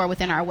own store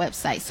within our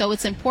website. So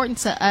it's important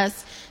to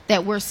us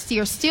that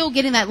you're still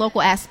getting that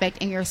local aspect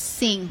and you're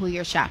seeing who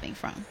you're shopping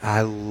from.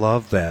 I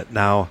love that.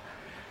 Now,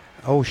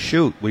 oh,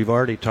 shoot, we've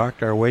already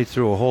talked our way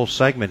through a whole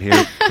segment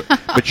here.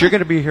 But you're going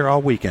to be here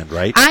all weekend,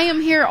 right? I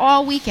am here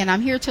all weekend. I'm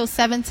here till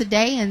 7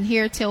 today and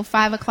here till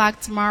 5 o'clock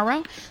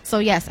tomorrow. So,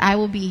 yes, I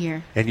will be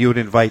here. And you would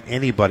invite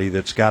anybody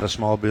that's got a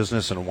small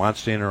business and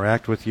wants to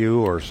interact with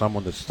you or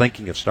someone that's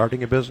thinking of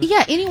starting a business?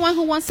 Yeah, anyone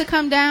who wants to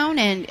come down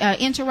and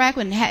interact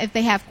and if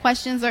they have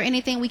questions or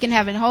anything, we can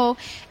have a whole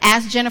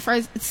Ask Jennifer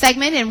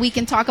segment and we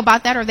can talk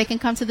about that, or they can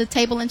come to the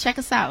table and check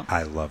us out.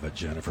 I love it,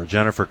 Jennifer.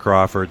 Jennifer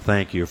Crawford,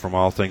 thank you from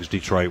All Things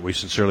Detroit. We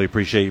sincerely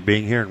appreciate you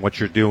being here and what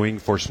you're doing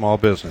for small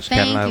business.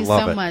 Thank Ken and I you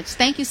love so it. much.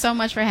 Thank you so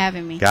much for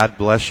having me. God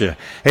bless you.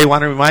 Hey,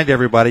 want to remind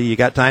everybody, you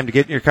got time to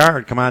get in your car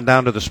and come on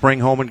down to the Spring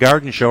Home and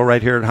Garden Show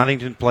right here at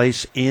Huntington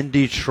Place in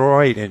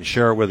Detroit and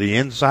share with the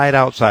Inside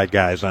Outside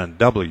guys on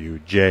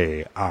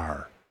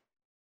WJR.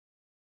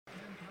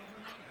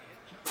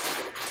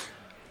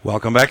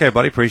 Welcome back,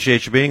 everybody.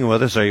 Appreciate you being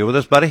with us. Are you with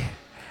us, buddy?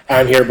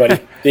 I'm here, buddy.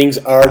 Things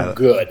are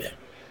good.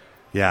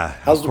 Yeah,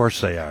 of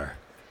course they are.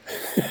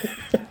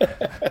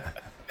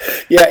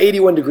 Yeah,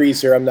 81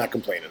 degrees here. I'm not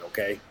complaining,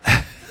 okay?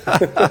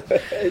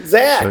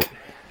 Zach,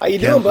 how you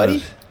doing,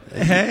 buddy?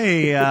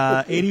 Hey,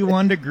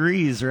 81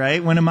 degrees,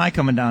 right? When am I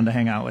coming down to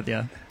hang out with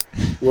you?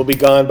 We'll be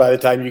gone by the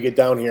time you get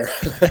down here.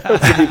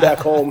 We'll be back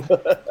home.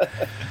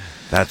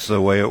 That's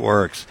the way it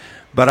works.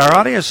 But our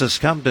audience has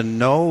come to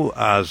know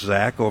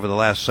Zach over the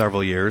last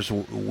several years.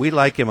 We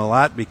like him a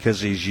lot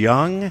because he's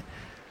young,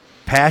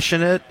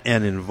 passionate,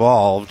 and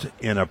involved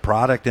in a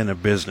product and a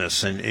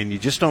business. And you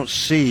just don't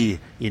see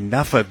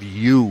enough of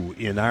you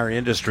in our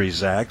industry,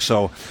 Zach.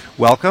 So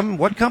welcome.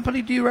 What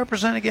company do you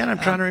represent again? I'm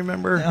trying to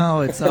remember.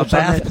 Oh, it's a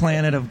Bath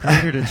Planet of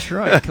Greater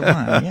Detroit. Come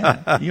on.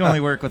 Yeah. You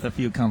only work with a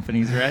few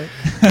companies, right?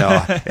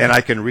 No, and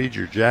I can read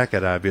your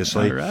jacket,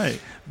 obviously. All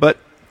right. But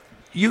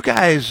you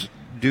guys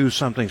do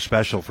something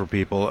special for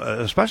people,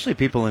 especially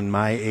people in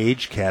my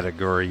age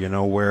category,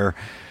 where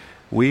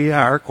we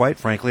are, quite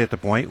frankly, at the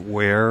point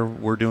where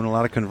we're doing a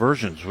lot of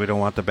conversions. We don't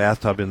want the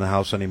bathtub in the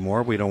house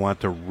anymore. We don't want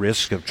the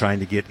risk of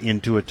trying to get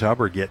into a tub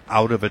or get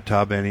out of a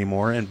tub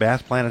anymore, and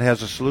Bath Planet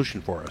has a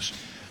solution for us.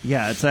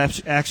 Yeah, it's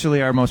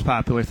actually our most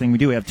popular thing we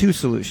do. We have two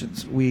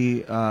solutions.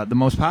 The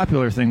most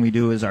popular thing we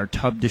do is our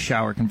tub to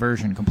shower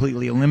conversion,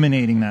 completely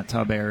eliminating that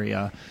tub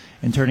area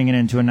and turning it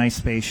into a nice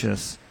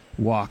spacious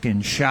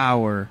walk-in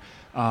shower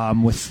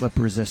with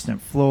slip-resistant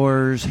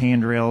floors,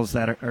 handrails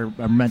that are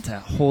meant to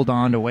hold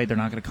on to weight. They're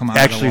not going to come out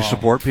of the wall. Actually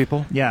support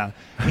people? Yeah.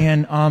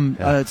 And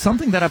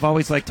something that I've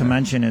always liked to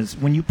mention is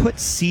when you put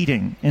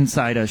seating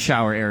inside a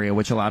shower area,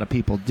 which a lot of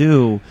people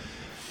do,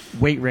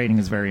 weight rating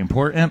is very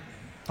important.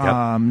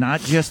 Yep.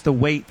 Not just the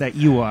weight that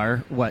you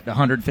are,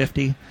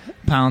 150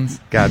 pounds?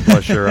 God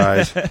bless your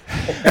eyes. But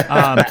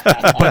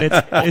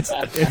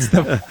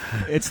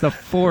it's the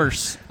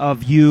force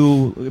of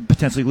you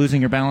potentially losing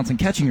your balance and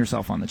catching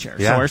yourself on the chair.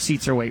 Yeah. So our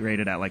seats are weight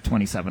rated at like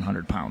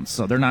 2,700 pounds.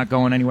 So they're not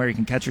going anywhere. You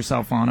can catch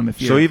yourself on them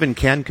if you. So even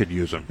Ken could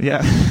use them.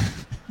 Yeah.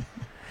 Yes.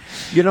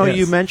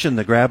 You mentioned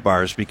the grab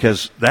bars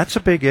because that's a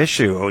big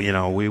issue.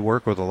 We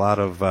work with a lot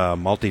of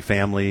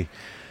multifamily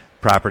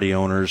property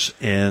owners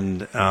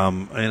and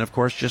of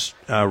course just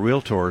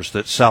realtors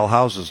that sell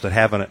houses that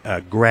have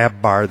a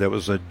grab bar that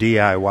was a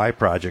DIY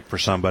project for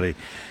somebody,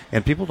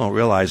 and people don't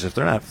realize if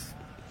they're not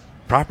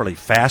properly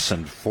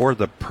fastened for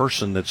the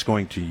person that's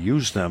going to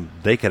use them,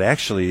 they could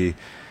actually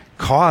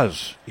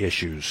cause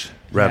issues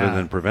rather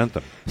than prevent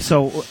them.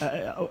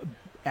 So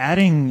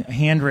adding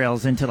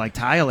handrails into like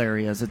tile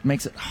areas, it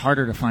makes it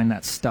harder to find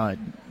that stud.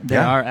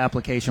 There are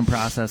application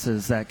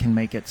processes that can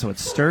make it so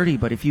it's sturdy,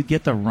 but if you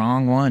get the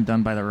wrong one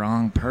done by the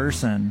wrong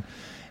person,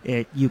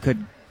 you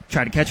could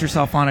try to catch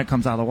yourself on it,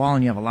 comes out of the wall,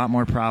 and you have a lot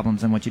more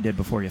problems than what you did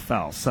before you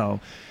fell.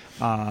 So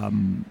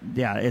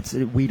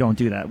we don't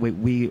do that.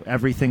 We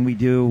everything we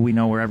do, we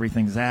know where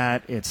everything's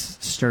at. It's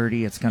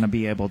sturdy. It's going to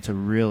be able to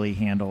really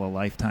handle a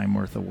lifetime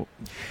worth of.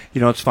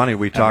 It's funny.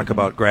 We talk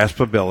about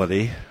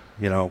graspability.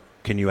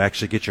 Can you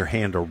actually get your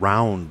hand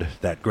around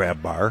that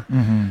grab bar?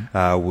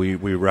 Mm-hmm.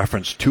 We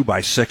reference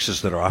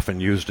 2x6s that are often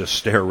used as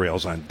stair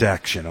rails on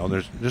decks.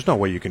 There's no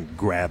way you can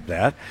grab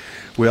that.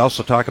 We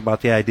also talk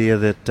about the idea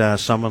that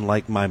someone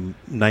like my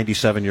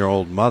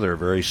 97-year-old mother,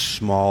 very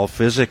small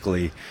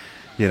physically,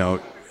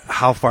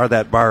 how far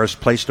that bar is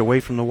placed away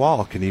from the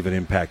wall can even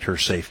impact her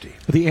safety.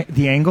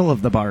 The angle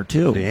of the bar,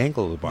 too. The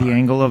angle of the bar. The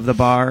angle of the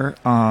bar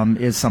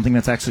is something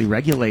that's actually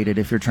regulated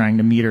if you're trying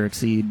to meet or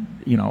exceed,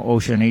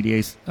 OSHA and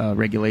ADA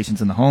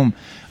regulations in the home,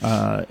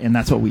 and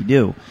that's what we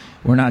do.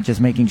 We're not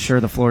just making sure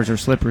the floors are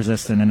slip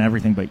resistant and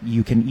everything, but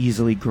you can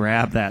easily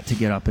grab that to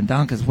get up and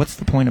down, because what's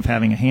the point of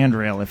having a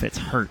handrail if it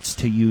hurts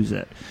to use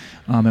it?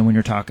 And when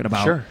you're talking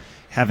about... Sure.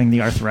 Having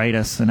the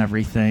arthritis and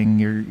everything,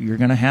 you're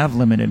going to have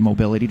limited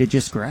mobility to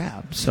just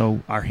grab. So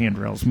our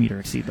handrails meet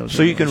or exceed those.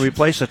 So you can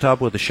replace a tub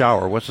with a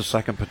shower. What's the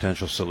second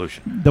potential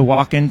solution? The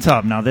walk-in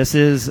tub. Now this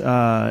is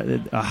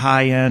a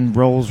high-end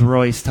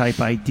Rolls-Royce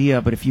type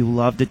idea, but if you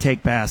love to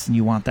take baths and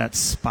you want that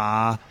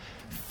spa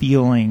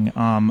feeling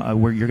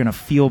where you're going to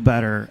feel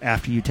better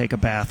after you take a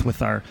bath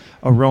with our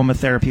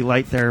aromatherapy,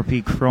 light therapy,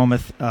 what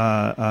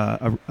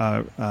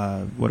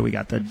do we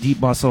got? The deep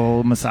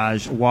muscle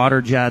massage,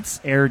 water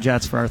jets, air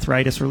jets for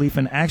arthritis relief.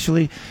 And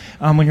actually,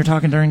 when you're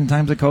talking during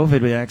times of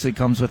COVID, it actually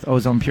comes with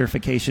ozone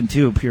purification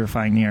too,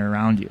 purifying the air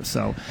around you.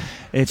 So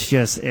it's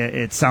just,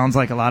 it sounds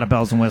like a lot of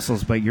bells and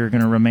whistles, but you're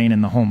going to remain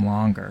in the home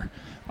longer.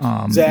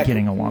 Zach,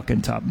 getting a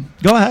walk-in tub.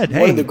 Go ahead.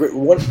 Hey,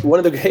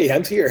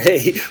 I'm here.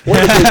 Hey,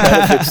 one of the great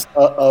benefits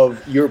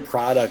of your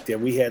product,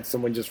 and we had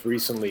someone just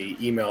recently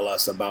email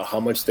us about how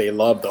much they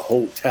love the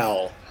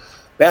hotel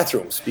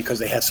bathrooms because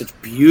they have such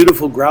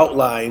beautiful grout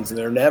lines and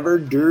they're never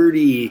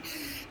dirty.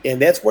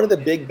 And that's one of the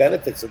big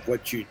benefits of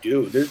what you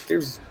do.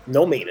 There's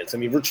no maintenance. I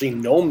mean, virtually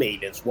no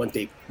maintenance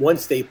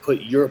once they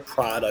put your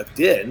product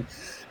in,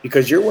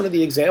 because you're one of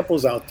the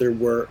examples out there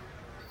where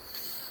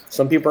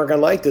some people aren't going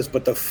to like this,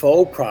 but the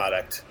faux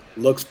product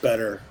looks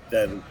better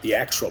than the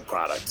actual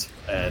product.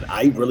 And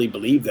I really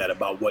believe that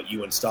about what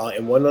you install.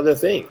 And one other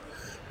thing,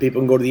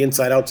 people can go to the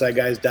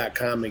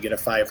InsideOutsideGuys.com and get a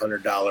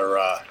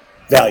 $500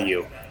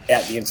 value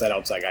at the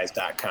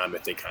InsideOutsideGuys.com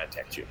if they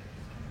contact you.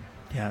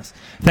 Yes.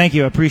 Thank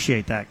you. I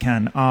appreciate that,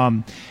 Ken.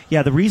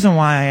 The reason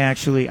why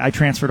I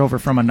transferred over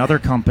from another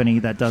company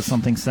that does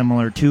something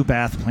similar to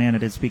Bath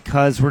Planet is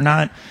because we're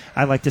not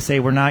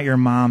your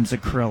mom's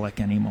acrylic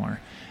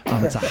anymore.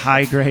 It's a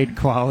high-grade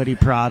quality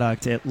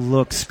product. It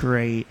looks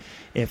great.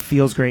 It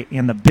feels great.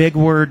 And the big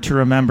word to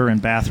remember in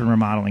bathroom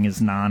remodeling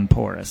is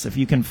non-porous. If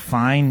you can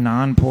find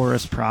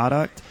non-porous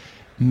product,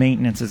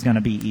 maintenance is going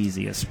to be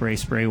easy. A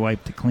spray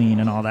wipe to clean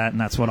and all that, and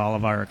that's what all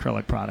of our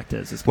acrylic product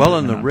is. Well,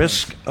 and the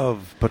risk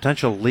of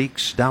potential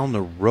leaks down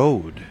the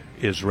road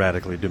is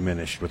radically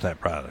diminished with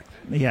that product.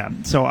 Yeah,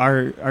 so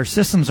our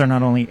systems are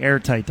not only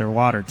airtight, they're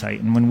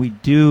watertight. And when we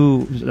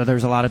do,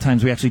 there's a lot of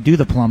times we actually do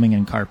the plumbing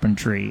and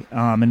carpentry.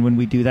 And when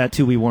we do that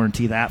too, we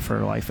warranty that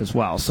for life as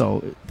well.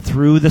 So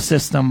through the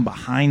system,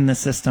 behind the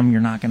system, you're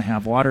not going to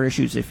have water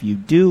issues. If you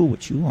do,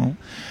 which you won't,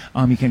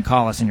 you can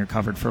call us and you're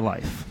covered for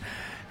life.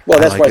 Well,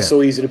 that's why it's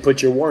so easy to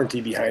put your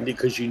warranty behind it,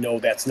 because you know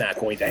that's not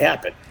going to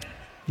happen.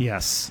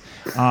 Yes.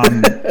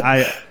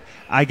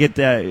 I get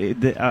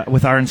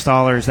with our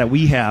installers that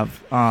we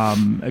have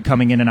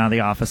coming in and out of the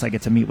office, I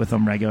get to meet with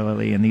them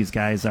regularly, and these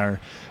guys are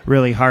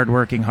really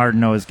hardworking,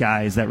 hard-nosed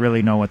guys that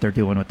really know what they're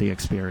doing with the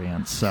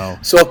experience. So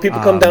if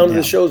people come down to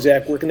the show,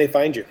 Zach, where can they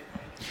find you?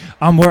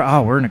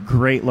 We're in a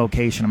great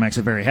location. I'm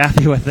actually very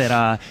happy with it.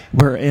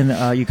 We're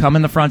in. You come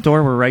in the front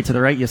door. We're right to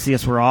the right. You see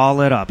us. We're all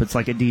lit up. It's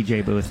like a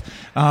DJ booth.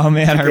 Our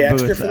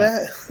booth. For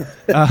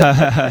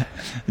that?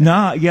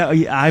 No, yeah,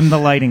 I'm the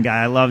lighting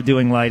guy. I love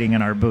doing lighting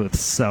in our booths,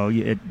 so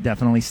it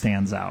definitely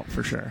stands out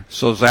for sure.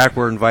 So Zach,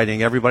 we're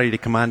inviting everybody to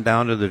come on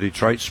down to the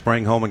Detroit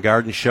Spring Home and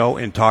Garden Show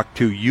and talk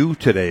to you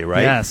today,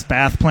 right? Yes,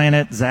 Bath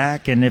Planet,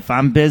 Zach, and if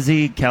I'm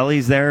busy,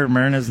 Kelly's there,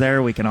 Myrna's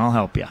there. We can all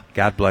help you.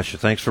 God bless you.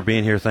 Thanks for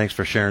being here. Thanks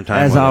for sharing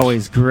time. As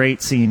always,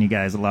 great seeing you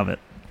guys. I love it.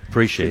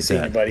 Appreciate Good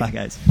seeing that. you, buddy. Bye,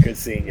 guys. Good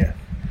seeing you.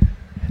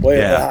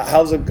 Well,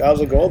 how's it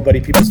going, buddy?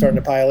 People starting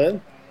to pile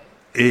in?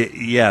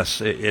 Yes,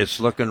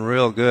 it's looking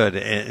real good.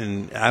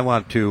 And I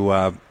want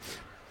to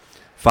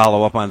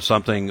follow up on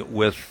something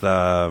with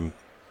the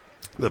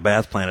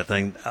Bath Planet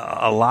thing.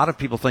 A lot of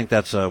people think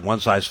that's a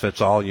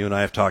one-size-fits-all. You and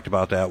I have talked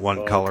about that,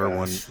 one color,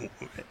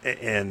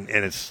 and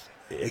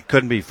it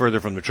couldn't be further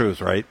from the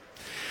truth, right?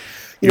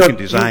 You can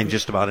design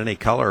just about any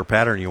color or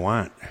pattern you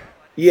want.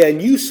 Yeah,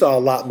 and you saw a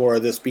lot more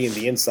of this being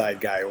the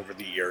inside guy over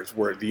the years,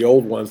 where the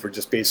old ones were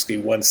just basically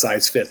one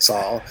size fits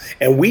all.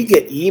 And we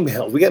get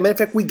emails. Matter of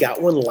fact, we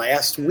got one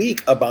last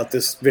week about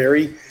this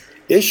very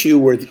issue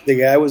where the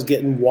guy was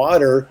getting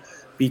water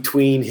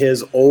between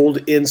his old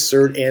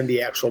insert and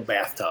the actual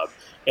bathtub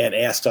and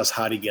asked us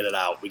how to get it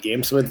out. We gave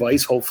him some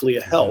advice. Hopefully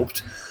it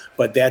helped.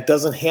 But that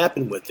doesn't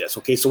happen with this.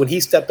 Okay, so when he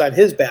stepped on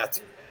his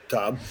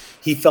bathtub,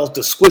 he felt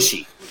the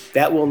squishy.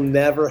 That will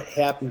never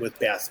happen with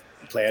Bath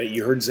Planet.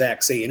 You heard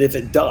Zach say, and if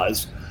it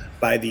does,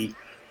 by the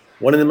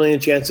 1 in a million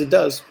chance it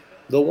does,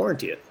 they'll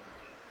warranty it.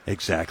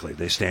 Exactly.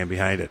 They stand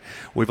behind it.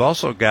 We've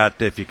also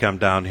got, if you come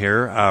down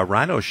here,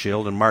 Rhino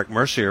Shield and Mark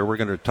Mercier. We're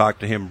going to talk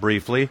to him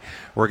briefly.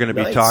 We're going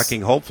to be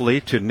talking, hopefully,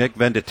 to Nick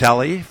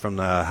Venditelli from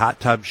the Hot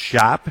Tub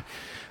Shop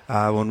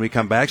when we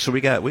come back. So we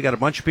got a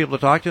bunch of people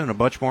to talk to and a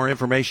bunch more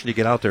information to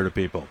get out there to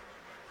people.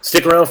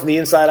 Stick around from the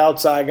Inside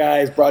Outside,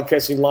 guys.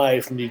 Broadcasting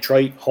live from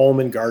Detroit Home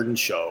and Garden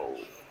Show.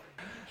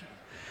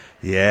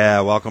 Yeah,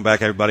 welcome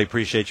back, everybody.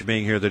 Appreciate you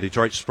being here. The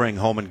Detroit Spring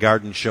Home and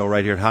Garden Show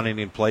right here at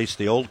Huntington Place,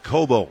 the old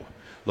Cobo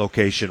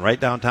location right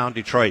downtown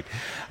Detroit.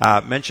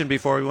 Mentioned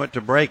before we went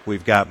to break,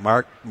 we've got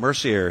Mark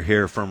Mercier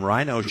here from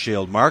Rhino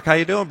Shield. Mark, how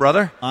you doing,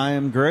 brother? I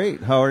am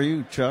great. How are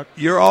you, Chuck?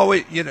 You're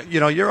always,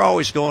 you're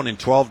always going in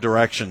 12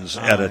 directions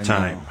at a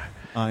time.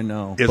 I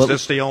know. Is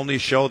this the only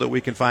show that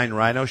we can find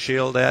Rhino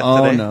Shield at today?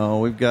 Oh, no.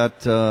 We've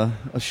got a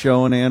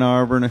show in Ann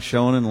Arbor and a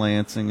show in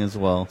Lansing as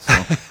well. So.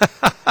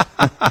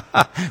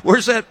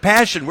 Where's that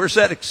passion? Where's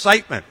that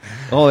excitement?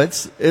 Oh,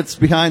 it's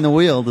behind the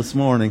wheel this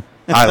morning.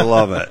 I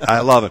love it.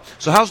 I love it.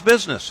 So how's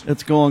business?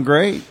 It's going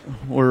great.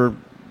 We're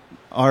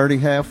already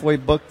halfway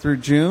booked through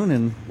June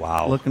and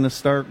looking to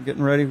start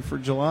getting ready for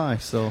July.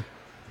 So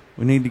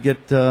we need to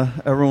get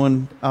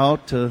everyone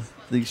out to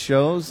these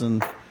shows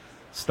and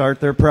start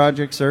their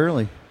projects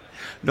early.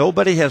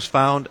 Nobody has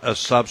found a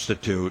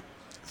substitute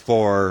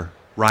for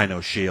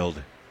Rhino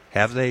Shield,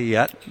 have they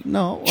yet?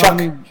 No. Chuck. I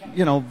mean,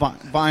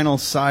 vinyl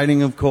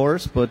siding, of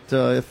course, but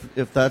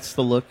if that's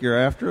the look you're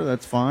after,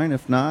 that's fine.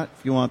 If not,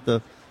 if you want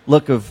the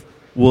look of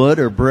wood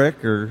or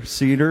brick or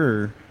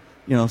cedar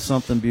or,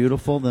 something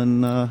beautiful,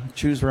 then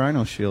choose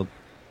Rhino Shield.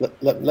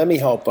 Let me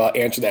help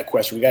answer that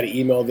question. We got an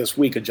email this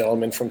week. A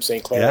gentleman from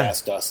St. Clair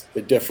asked us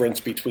the difference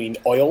between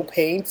oil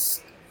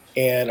paints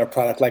and a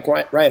product like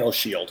Rhino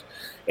Shield.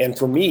 And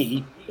for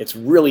me, it's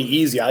really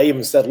easy. I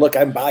even said, look,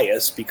 I'm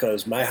biased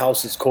because my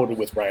house is coated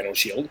with Rhino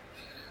Shield.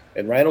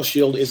 And Rhino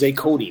Shield is a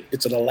coating.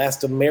 It's an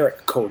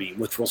elastomeric coating,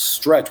 which will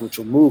stretch, which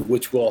will move,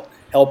 which will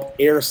help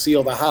air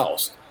seal the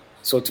house.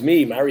 So to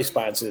me, my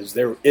response is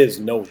there is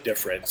no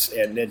difference.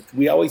 And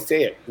we always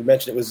say it. We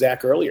mentioned it with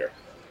Zach earlier.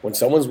 When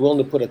someone's willing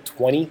to put a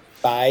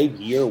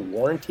 25-year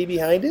warranty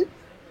behind it,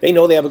 they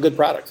know they have a good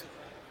product.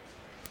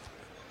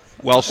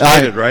 Well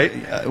stated, right?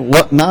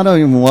 Not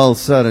even well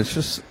said. It's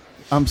just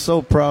I'm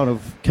so proud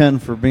of Ken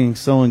for being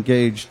so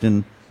engaged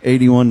in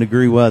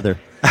 81-degree weather.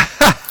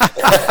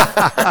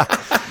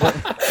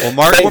 Well,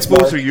 Mark, Thanks, what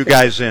booth Mark. are you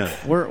guys in?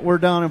 We're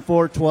down in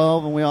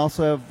 412, and we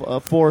also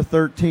have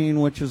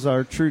 413, which is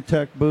our True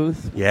Tech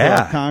booth. Yeah.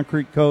 For our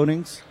concrete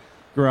coatings,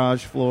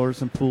 garage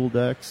floors, and pool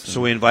decks.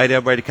 So we invite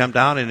everybody to come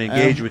down and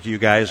engage with you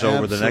guys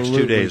over the next 2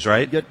 Absolutely. days,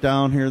 right? Get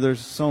down here. There's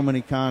so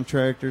many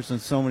contractors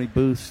and so many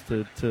booths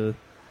to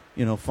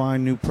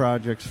find new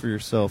projects for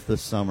yourself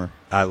this summer.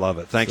 I love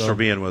it. Thanks So for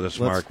being with us,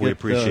 Mark. We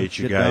appreciate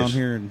you get guys. down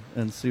here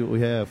and see what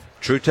we have.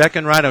 True Tech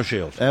and Rhino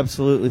Shield.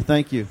 Absolutely.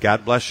 Thank you.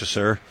 God bless you,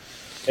 sir.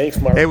 Thanks,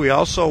 Mark. Hey, we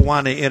also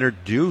want to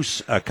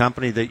introduce a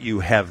company that you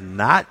have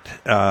not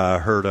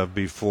heard of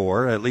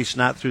before, at least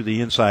not through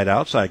the Inside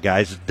Outside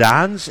guys,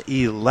 Don's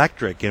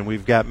Electric. And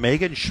we've got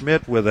Megan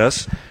Schmidt with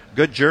us.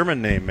 Good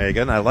German name,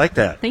 Megan. I like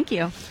that. Thank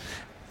you.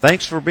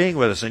 Thanks for being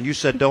with us. And you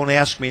said don't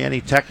ask me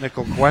any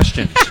technical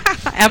questions.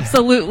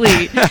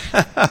 Absolutely.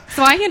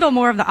 So I handle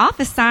more of the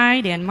office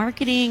side and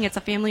marketing. It's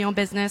a family-owned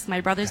business.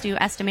 My brothers do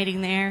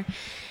estimating there.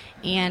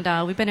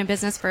 And we've been in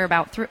business for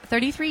about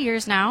 33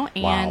 years now.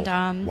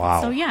 And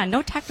Wow. So, yeah,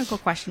 no technical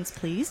questions,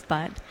 please.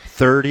 But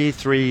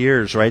 33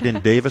 years, right in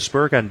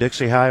Davisburg on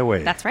Dixie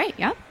Highway. that's right,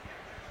 yeah.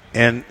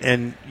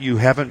 And you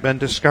haven't been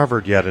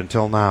discovered yet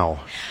until now.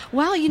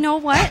 Well, you know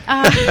what?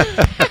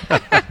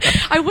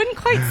 I wouldn't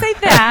quite say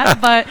that,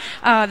 but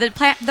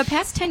the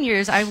past 10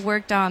 years I've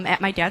worked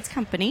at my dad's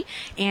company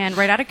and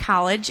right out of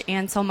college,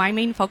 and so my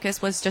main focus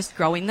was just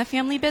growing the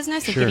family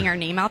business and Sure. getting our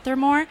name out there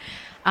more.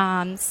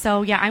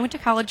 So yeah, I went to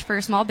college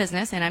for small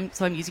business, and I'm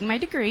using my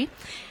degree.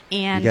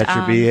 And You got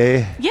your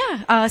BA?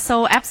 Yeah.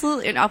 So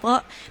absolutely.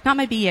 Well, not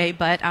my BA,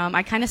 but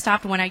I kind of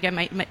stopped when I did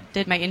my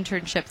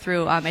internship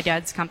through my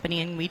dad's company,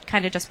 and we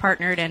kind of just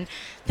partnered, and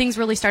things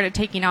really started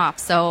taking off.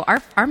 So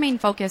our main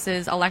focus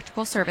is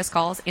electrical service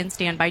calls and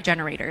standby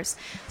generators.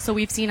 So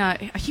we've seen a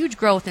huge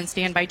growth in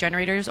standby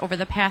generators over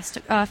the past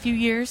few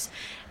years.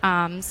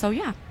 So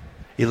yeah.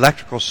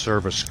 Electrical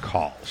service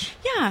calls.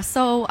 Yeah,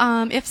 so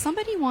if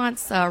somebody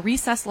wants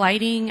recessed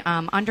lighting,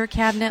 under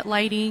cabinet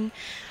lighting,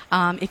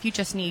 if you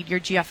just need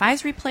your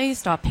GFIs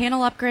replaced, a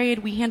panel upgrade,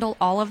 we handle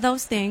all of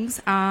those things,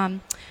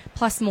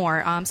 plus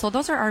more. So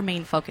those are our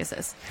main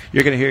focuses.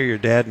 You're going to hear your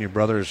dad and your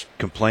brothers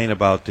complain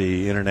about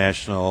the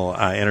International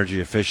Energy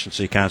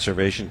Efficiency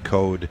Conservation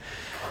Code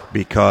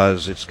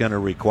because it's going to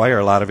require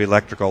a lot of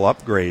electrical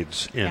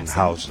upgrades in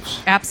houses.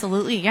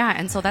 Absolutely, yeah.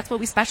 And so that's what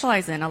we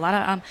specialize in. A lot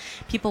of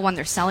people, when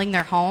they're selling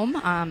their home,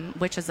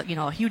 which is a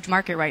huge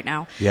market right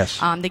now, Yes.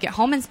 They get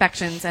home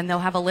inspections and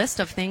they'll have a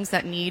list of things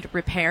that need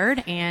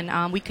repaired, and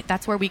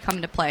that's where we come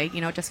into play.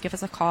 Just give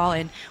us a call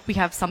and we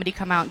have somebody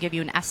come out and give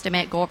you an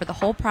estimate, go over the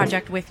whole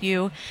project with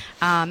you,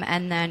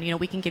 and then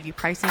we can give you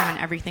pricing on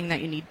everything that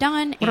you need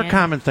done. What are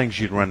common things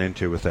you'd run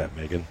into with that,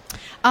 Megan?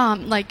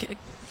 Like.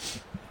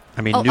 I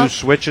mean, new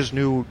switches,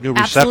 new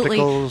Absolutely.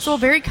 receptacles. So a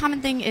very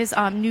common thing is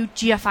new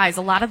GFIs.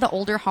 A lot of the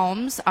older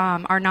homes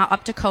are not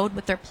up to code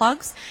with their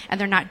plugs, and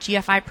they're not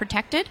GFI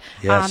protected.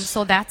 Yes.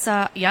 So that's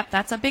a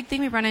big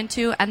thing we run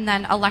into. And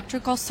then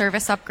electrical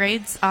service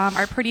upgrades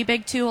are pretty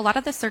big too. A lot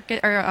of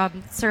the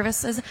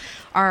services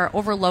are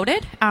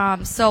overloaded.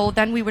 So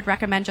then we would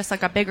recommend just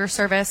like a bigger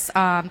service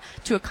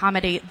to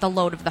accommodate the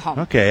load of the home.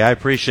 Okay, I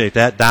appreciate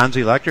that. Don's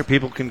Electric.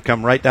 People can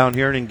come right down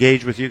here and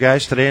engage with you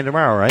guys today and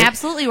tomorrow, right?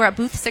 Absolutely. We're at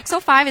booth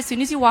 605. As soon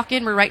as you walk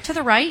in, we're right to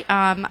the right.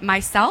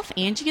 Myself,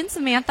 Angie, and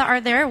Samantha are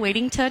there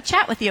waiting to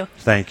chat with you.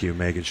 Thank you,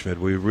 Megan Schmidt.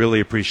 We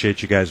really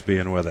appreciate you guys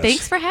being with us.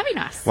 Thanks for having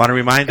us. Want to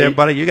remind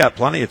everybody, you got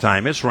plenty of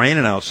time. It's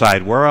raining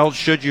outside. Where else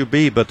should you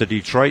be but the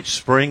Detroit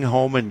Spring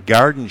Home and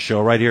Garden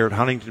Show right here at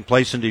Huntington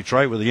Place in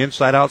Detroit with the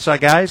Inside Outside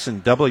guys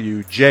and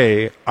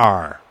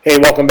WJR. Hey,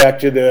 welcome back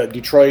to the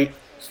Detroit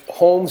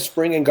Home,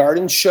 Spring, and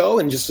Garden Show.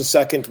 In just a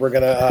second, we're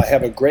going to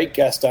have a great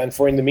guest on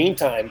for you. In the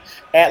meantime,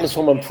 Atlas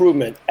Home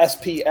Improvement,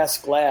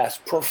 SPS Glass,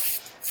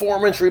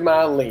 Performance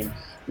Remodeling,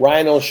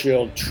 Rhino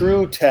Shield,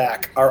 True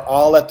Tech are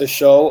all at the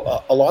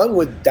show, along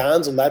with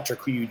Don's Electric,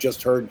 who you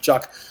just heard,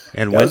 Chuck.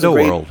 And Window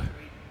World.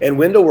 And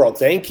Window World,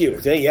 thank you.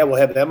 Yeah, we'll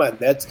have them on.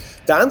 That's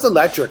Don's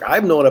Electric.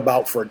 I've known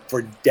about for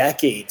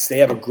decades. They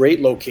have a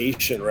great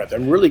location, Rep.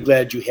 I'm really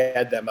glad you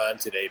had them on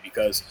today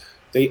because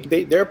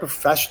they're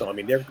professional. I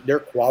mean, they're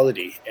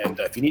quality. And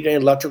if you need any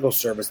electrical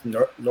service,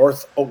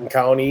 North Oakland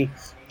County,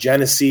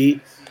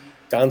 Genesee,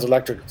 Don's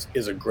Electric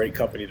is a great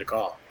company to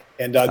call.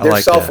 And their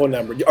cell phone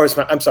number,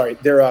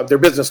 their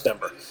business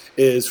number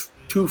is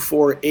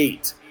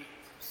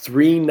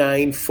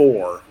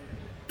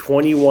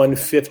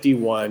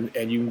 248-394-2151,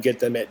 and you can get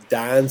them at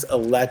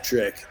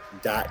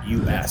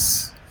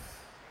donselectric.us.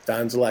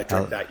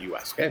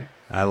 Donselectric.us, okay?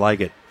 I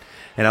like it.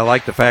 And I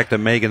like the fact that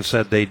Megan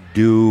said they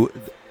do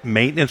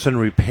maintenance and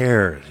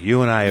repairs.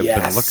 You and I have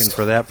been looking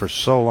for that for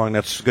so long.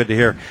 That's good to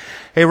hear.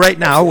 Hey, right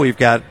now we've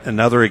got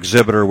another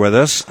exhibitor with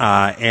us,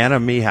 Anna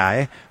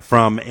Mihai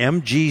from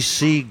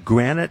MGC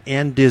Granite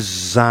and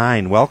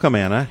Design. Welcome,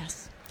 Anna.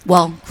 Yes.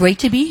 Well, great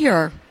to be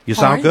here. You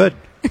sound good.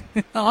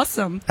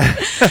 Awesome.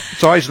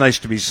 It's always nice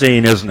to be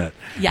seen, isn't it?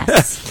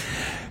 Yes.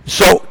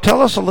 So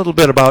tell us a little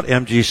bit about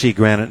MGC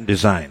Granite and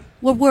Design.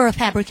 Well, we're a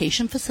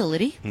fabrication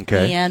facility.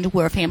 Okay. And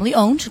we're family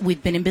owned.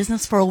 We've been in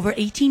business for over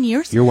 18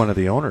 years. You're one of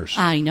the owners.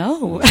 I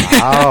know.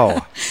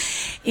 Wow.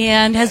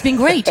 And has been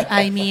great.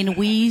 I mean,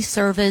 we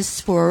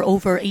service for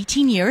over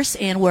 18 years,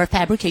 and we're a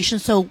fabrication,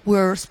 so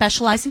we're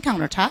specialized in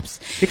countertops.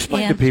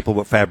 Explain to people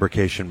what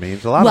fabrication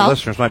means. A lot of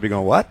listeners might be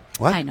going, what?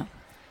 What? I know.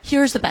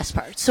 Here's the best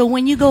part. So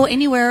when you go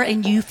anywhere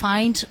and you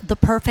find the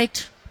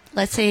perfect,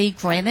 let's say,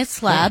 granite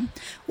slab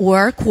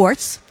or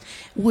quartz,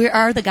 we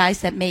are the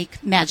guys that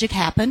make magic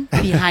happen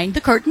behind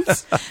the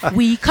curtains.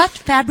 We cut,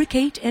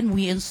 fabricate, and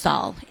we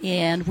install.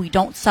 And we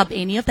don't sub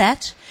any of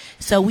that.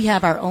 So we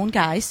have our own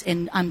guys,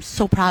 and I'm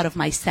so proud of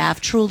my staff.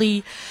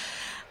 Truly,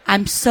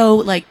 I'm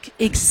so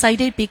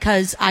excited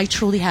because I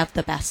truly have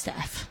the best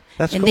staff.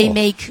 That's and cool. They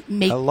make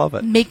I love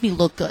it. Make me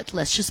look good.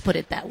 Let's just put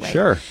it that way.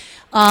 Sure.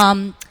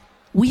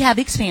 We have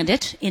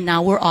expanded, and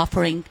now we're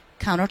offering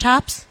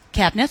countertops,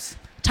 cabinets,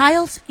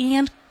 tiles,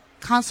 and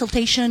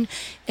consultation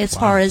as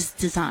far as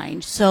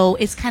design. So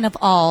it's kind of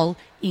all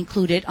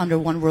included under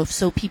one roof,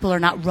 so people are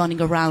not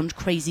running around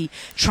crazy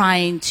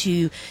trying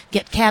to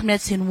get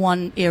cabinets in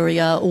one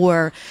area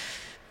or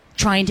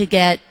trying to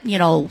get,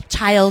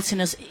 tiles.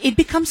 And it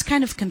becomes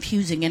kind of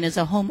confusing. And as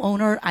a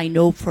homeowner, I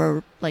know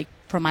from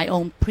my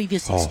own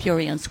previous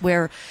experience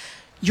where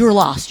you're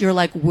lost. You're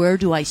like, where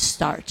do I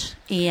start?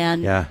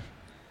 And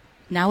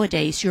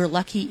nowadays, you're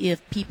lucky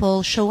if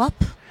people show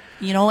up,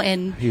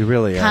 and you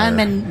really come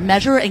are. and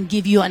measure and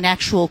give you an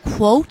actual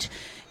quote.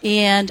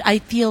 And I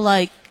feel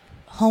like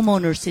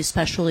homeowners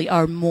especially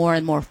are more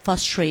and more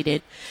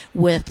frustrated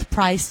with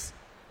price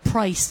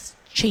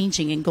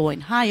changing and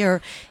going higher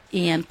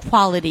and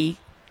quality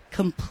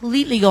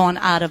completely going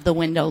out of the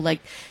window.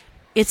 Like,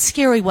 it's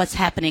scary what's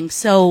happening.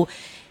 So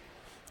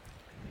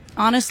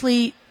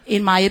honestly,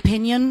 in my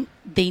opinion,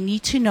 they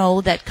need to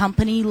know that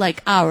company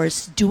like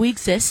ours do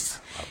exist,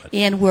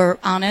 and we're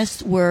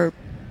honest, we're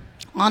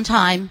on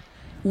time,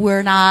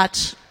 we're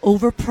not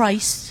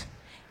overpriced,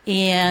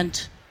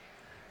 and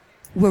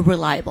we're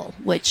reliable,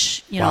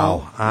 which,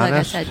 honest, like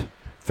I said,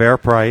 fair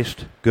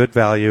priced, good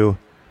value,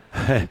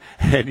 and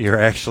you're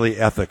actually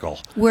ethical.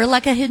 We're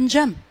like a hidden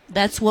gem.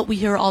 That's what we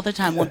hear all the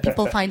time. When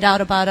people find out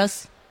about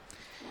us,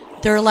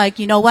 they're like,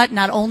 you know what?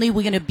 Not only are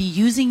we going to be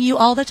using you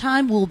all the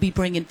time, we'll be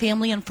bringing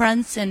family and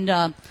friends, and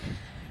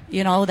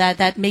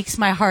that makes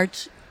my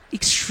heart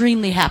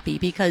extremely happy,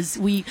 because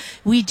we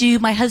do.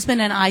 My husband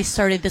and I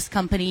started this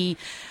company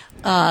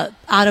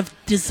out of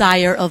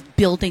desire of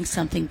building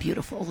something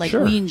beautiful.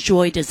 We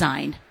enjoy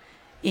design,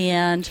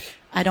 and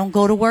I don't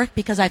go to work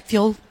because I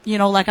feel,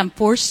 like I'm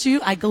forced to.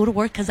 I go to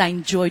work because I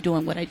enjoy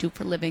doing what I do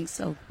for a living.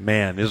 So,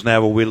 man, isn't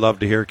that what we love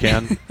to hear,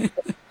 Ken?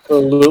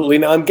 Absolutely.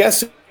 Now, I'm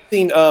guessing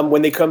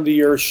when they come to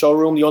your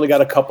showroom, you only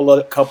got a couple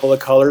of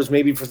colors,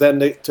 maybe for them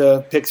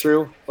to pick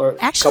through. Or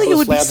actually, you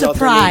would be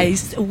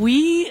surprised.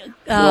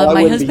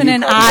 My husband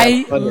and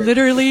I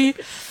literally,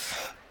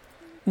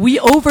 we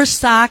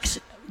overstocked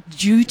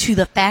due to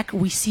the fact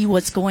we see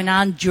what's going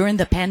on during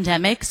the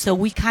pandemic. So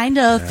we kind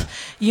of,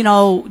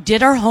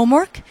 did our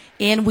homework,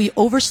 and we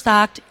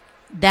overstocked.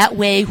 That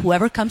way,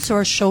 whoever comes to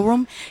our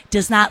showroom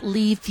does not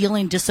leave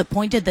feeling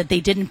disappointed that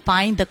they didn't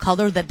find the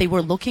color that they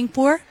were looking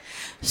for.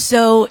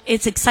 So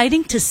it's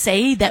exciting to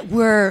say that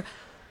we're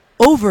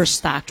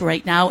overstocked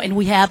right now, and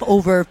we have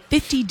over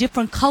 50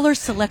 different color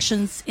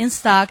selections in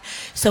stock.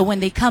 So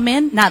when they come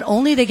in, not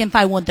only they can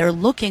find what they're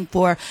looking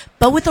for,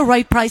 but with the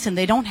right price, and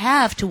they don't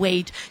have to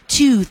wait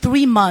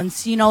 2-3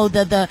 months.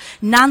 The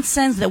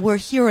nonsense that we're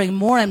hearing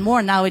more and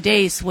more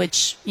nowadays,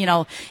 which,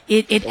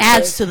 it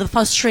adds to the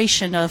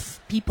frustration of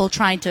people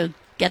trying to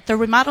get their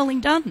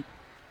remodeling done.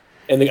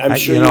 And I'm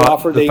sure you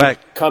offer they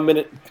come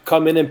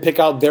in and pick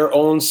out their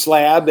own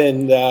slab,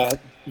 and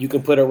you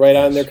can put it right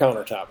on their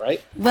countertop, right?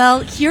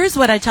 Well, here's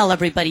what I tell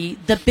everybody.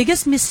 The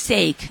biggest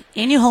mistake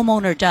any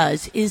homeowner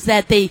does is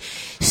that they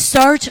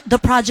start the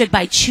project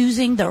by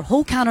choosing their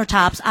whole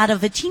countertops out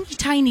of a teeny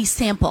tiny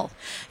sample.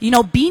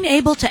 Being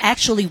able to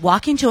actually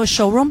walk into a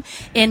showroom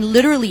and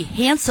literally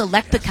hand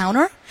select the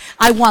counter.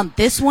 I want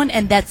this one,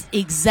 and that's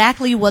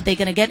exactly what they're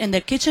going to get in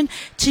their kitchen.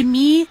 To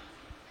me,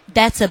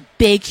 that's a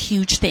big,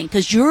 huge thing,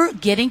 because you're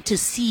getting to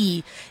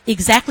see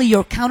exactly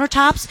your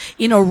countertops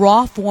in a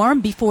raw form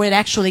before it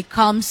actually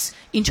comes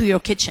into your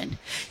kitchen.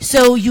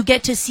 So you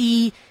get to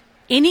see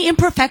any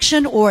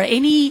imperfection or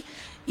any,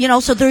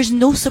 so there's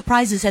no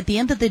surprises. At the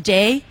end of the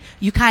day,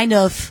 you kind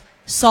of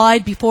saw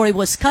it before it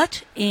was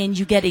cut, and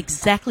you get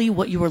exactly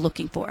what you were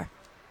looking for.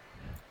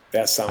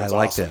 That sounds awesome. I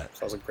like that.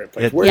 Sounds like a great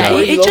place. Where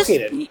are you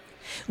located?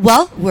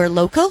 Well, we're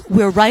local.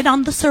 We're right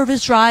on the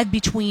service drive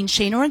between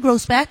Shaner and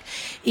Groesbeck,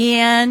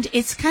 and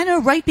it's kind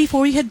of right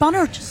before you hit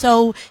Bunnard.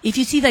 So if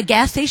you see the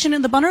gas station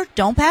in the Bunnard,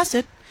 don't pass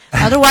it.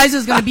 Otherwise,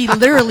 it's going to be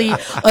literally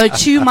a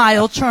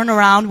 2-mile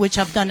turnaround, which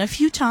I've done a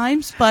few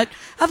times, but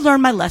I've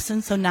learned my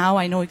lesson, so now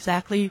I know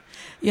exactly,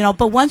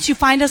 But once you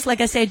find us, like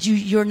I said,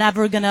 you're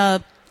never going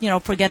to,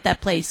 forget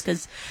that place,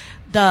 because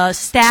the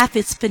staff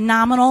is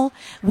phenomenal.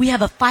 We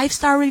have a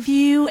 5-star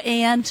review,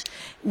 and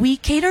we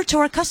cater to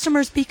our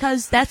customers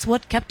because that's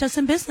what kept us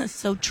in business.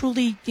 So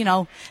truly,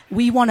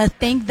 we want to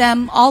thank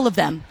them, all of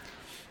them.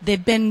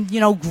 They've been,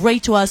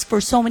 great to us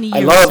for so many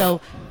years.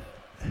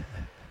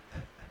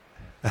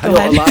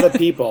 A lot of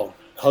people,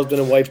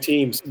 husband and wife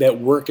teams, that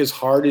work as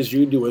hard as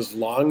you do, as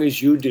long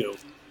as you do,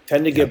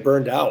 tend to get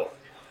burned out.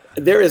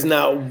 There is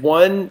not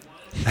one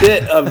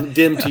bit of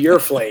dim to your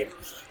flame.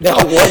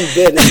 Not one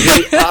bit.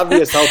 It's really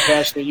obvious how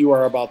passionate you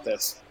are about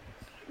this.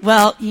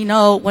 Well,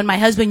 when my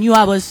husband knew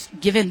I was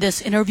giving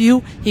this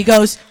interview, he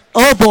goes,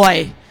 "Oh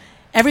boy."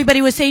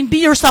 Everybody was saying, "Be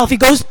yourself." He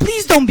goes,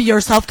 "Please don't be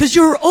yourself because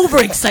you're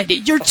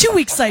overexcited. You're too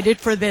excited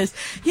for this."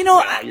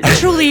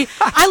 Truly,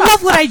 I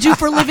love what I do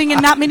for a living,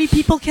 and not many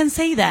people can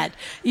say that.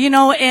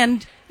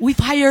 And we've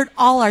hired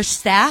all our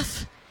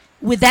staff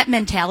with that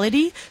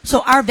mentality.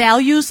 So our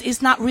values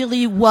is not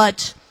really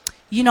what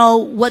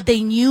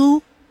they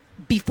knew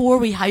before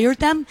we hired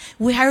them.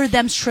 We hired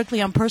them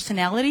strictly on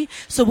personality.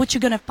 So what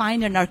you're going to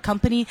find in our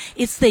company,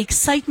 it's the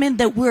excitement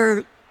that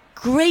we're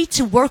great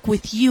to work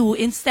with you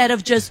instead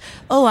of just,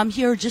 "Oh, I'm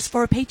here just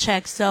for a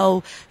paycheck.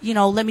 So,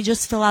 let me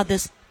just fill out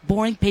this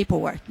boring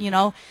paperwork."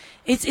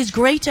 It's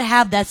great to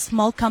have that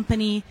small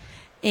company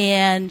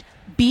and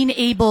being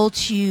able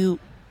to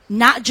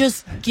not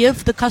just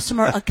give the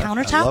customer a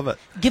countertop, I love it.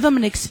 Give them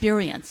an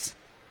experience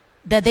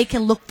that they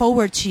can look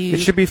forward to.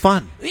 It should be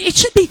fun. It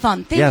should be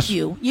fun. Thank Yes.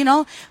 you.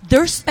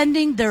 They're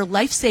spending their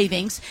life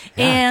savings,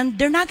 and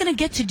they're not going to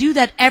get to do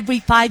that every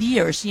 5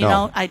 years.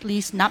 At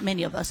least not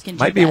many of us can do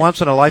that. Might be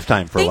once in a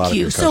lifetime for a lot Thank of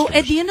you. your So customers.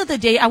 at the end of the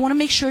day, I want to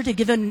make sure to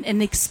give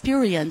an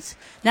experience.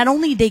 Not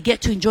only they get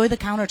to enjoy the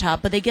countertop,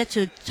 but they get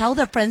to tell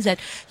their friends that,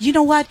 you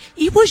know what,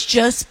 it was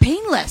just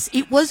painless.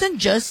 It wasn't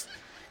just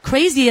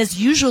crazy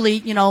as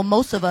usually,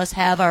 most of us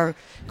have our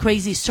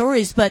crazy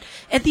stories, but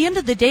at the end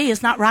of the day,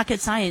 it's not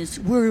rocket science.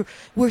 We're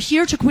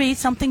here to create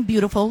something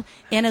beautiful,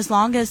 and as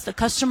long as the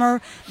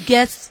customer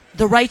gets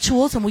the right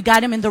tools and we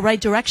guide them in the right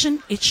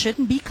direction, it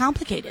shouldn't be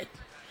complicated.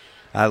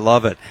 I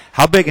love it.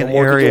 How big an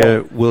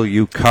area will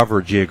you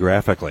cover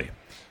geographically?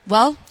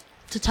 Well,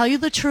 to tell you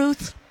the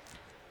truth,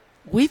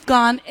 we've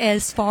gone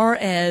as far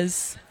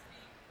as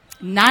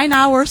 9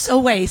 hours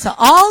away, so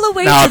all the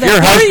way now, to the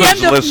very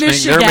end of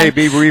Michigan. There may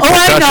be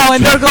repercussions. Oh, I know,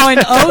 and they're going,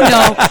 "Oh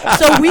no!"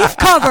 So we've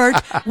covered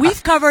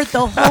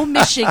the whole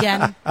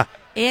Michigan,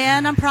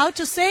 and I'm proud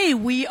to say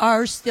we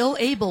are still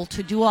able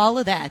to do all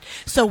of that.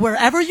 So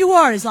wherever you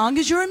are, as long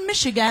as you're in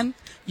Michigan,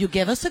 you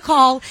give us a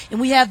call,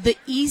 and we have the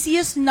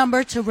easiest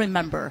number to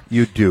remember.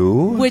 You do,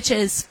 which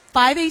is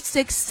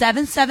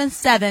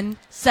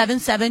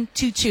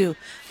 586-777-7722.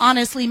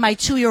 Honestly, my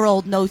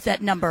 2-year-old knows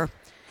that number.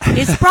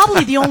 It's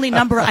probably the only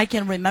number I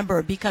can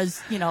remember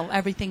because,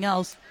 everything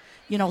else,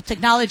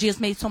 technology has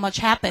made so much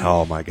happen.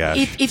 Oh, my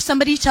gosh. If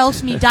somebody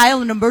tells me dial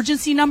an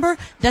emergency number,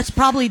 that's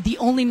probably the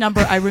only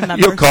number I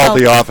remember. You'll call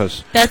the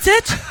office. That's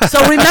it.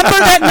 So remember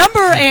that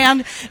number,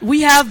 and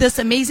we have this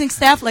amazing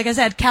staff. Like I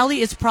said,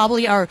 Kelly is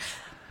probably our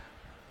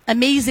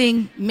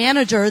amazing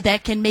manager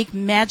that can make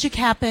magic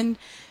happen.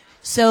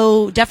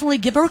 So definitely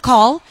give her a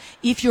call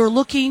if you're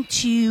looking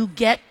to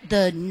get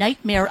the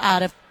nightmare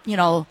out of,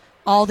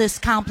 all this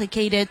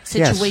complicated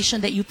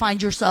situation that you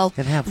find yourself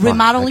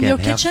remodeling your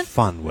kitchen. Have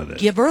fun with it.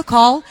 Give her a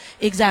call.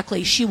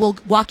 Exactly. She will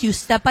walk you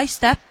step by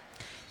step,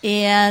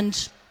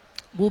 and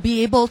we'll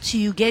be able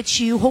to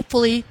get you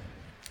hopefully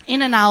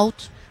in and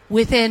out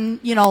within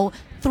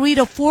 3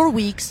 to 4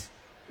 weeks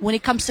when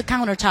it comes to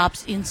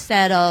countertops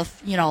instead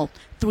of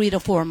 3 to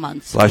 4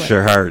 months. Bless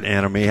your heart,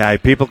 Anna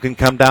Mihai. People can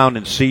come down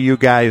and see you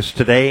guys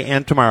today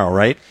and tomorrow,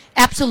 right?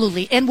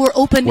 Absolutely. And we're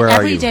open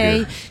every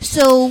day. Here?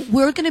 So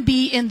we're going to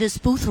be in this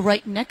booth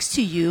right next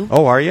to you.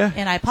 Oh, are you?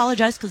 And I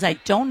apologize because I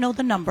don't know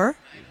the number.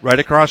 Right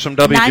across from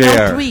WJR.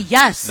 903,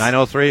 yes.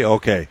 903,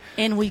 okay.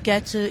 And we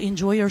get to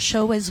enjoy your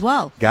show as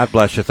well. God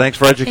bless you. Thanks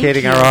for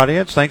educating our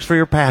audience. Thanks for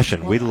your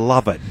passion. We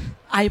love it.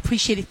 I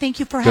appreciate it. Thank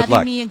you for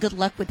having me, and good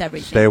luck with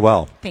everything. Stay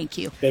well. Thank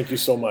you. Thank you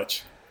so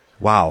much.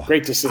 Wow.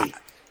 Great to see.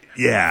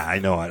 Yeah, I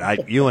know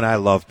it. You and I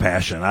love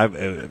passion.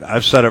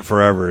 I've said it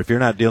forever. If you're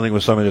not dealing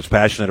with somebody that's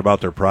passionate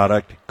about their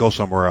product, go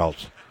somewhere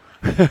else.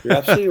 You're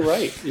absolutely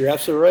right. You're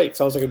absolutely right.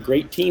 Sounds like a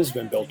great team's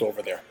been built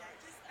over there.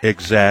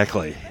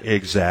 Exactly.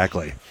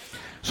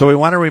 So we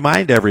want to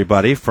remind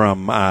everybody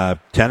from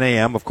 10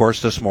 a.m., of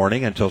course, this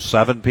morning until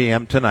 7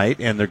 p.m. tonight,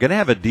 and they're going to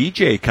have a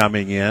DJ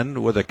coming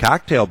in with a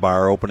cocktail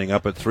bar opening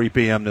up at 3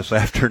 p.m. this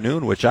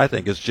afternoon, which I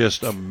think is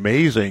just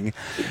amazing.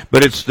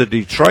 But it's the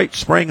Detroit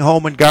Spring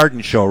Home and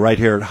Garden Show right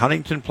here at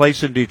Huntington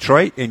Place in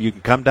Detroit, and you can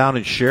come down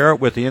and share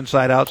it with the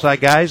Inside Outside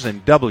guys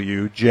and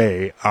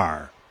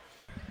WJR.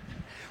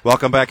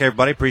 Welcome back,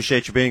 everybody.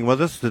 Appreciate you being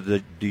with us to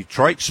the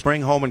Detroit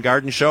Spring Home and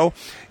Garden Show.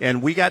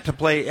 And we got to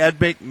play Ed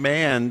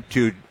McMahon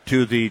to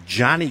the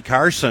Johnny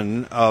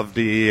Carson of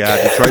the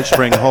Detroit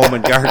Spring Home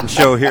and Garden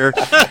Show here.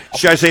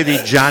 Should I say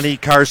the Johnny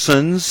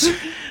Carsons?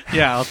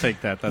 Yeah, I'll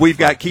take that. We've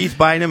got Keith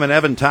Bynum and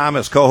Evan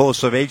Thomas,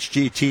 co-hosts of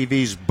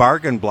HGTV's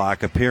Bargain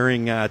Block,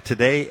 appearing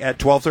today at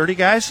 12:30,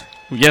 guys?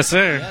 Yes,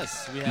 sir.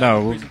 Yes, we have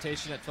a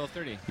presentation at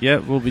 12:30. Yeah,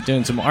 we'll be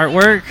doing some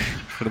artwork.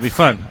 It'll be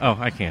fun. Oh,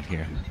 I can't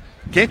hear.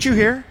 Can't you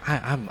hear?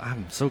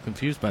 I'm so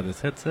confused by this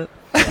headset.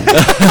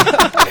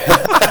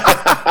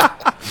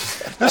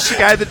 This is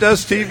the guy that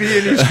does TV,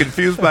 and he's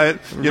confused by it.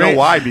 You know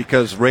why?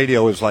 Because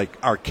radio is like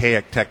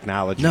archaic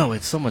technology. No,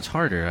 it's so much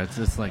harder. It's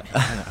just like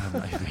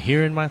I'm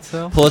hearing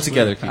myself. Pull it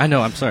together. I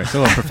know. I'm sorry.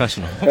 So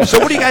unprofessional. So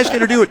what are you guys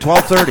going to do at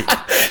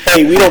 12:30?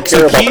 Hey, we don't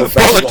care about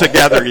pull it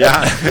together.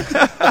 Yeah.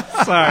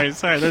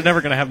 sorry. They're never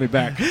going to have me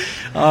back.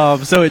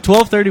 So at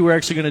 12:30, we're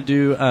actually going to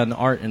do an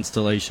art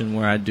installation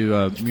where I do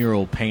a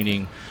mural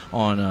painting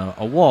on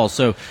a wall.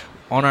 So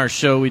on our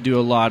show, we do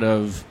a lot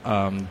of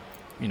kind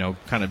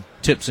of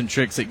tips and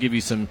tricks that give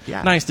you some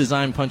nice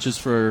design punches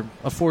for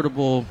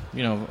affordable,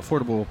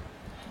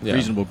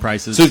 reasonable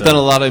prices. So we've done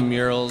a lot of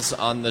murals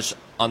on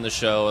the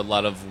show, a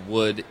lot of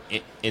wood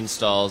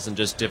installs, and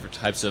just different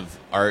types of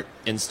art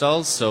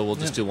installs. So we'll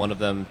just do one of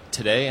them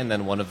today and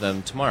then one of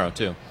them tomorrow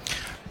too.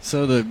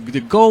 So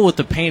the goal with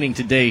the painting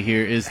today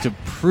here is to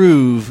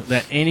prove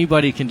that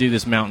anybody can do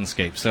this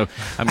mountainscape. So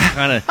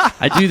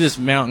I do this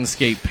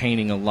mountainscape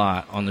painting a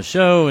lot on the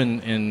show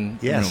and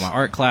my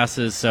art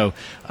classes. So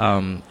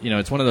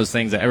it's one of those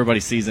things that everybody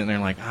sees it and they're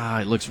like,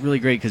 it looks really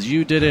great because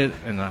you did it.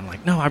 And I'm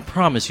like, no, I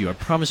promise you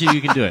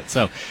you can do it.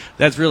 So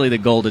that's really the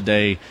goal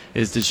today,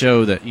 is to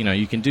show that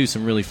you can do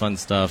some really fun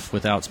stuff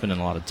without spending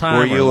a lot of time.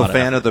 Were you a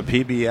fan of the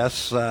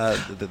PBS,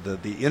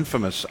 the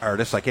infamous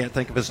artist? I can't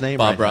think of his name.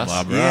 Bob Ross.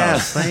 Bob Ross.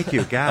 Yes. Thank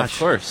you. Gosh. Of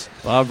course.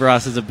 Bob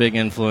Ross is a big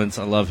influence.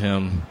 I love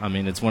him. I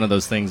mean, it's one of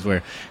those things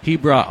where he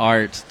brought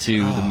art to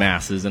the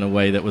masses in a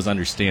way that was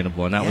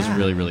understandable, and that was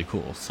really, really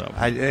cool. So,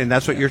 and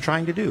that's what you're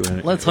trying to do.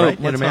 Let's right?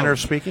 hope. In a manner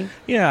of speaking?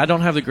 Yeah, I don't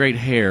have the great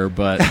hair,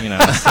 but,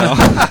 So.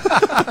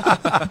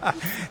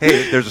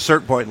 Hey, there's a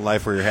certain point in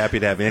life where you're happy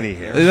to have any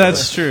hair.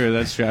 That's true.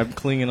 I'm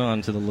clinging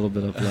on to the little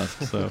bit of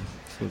left, so...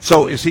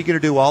 So is he going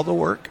to do all the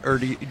work, or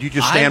do you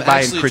just stand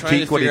by and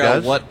critique what he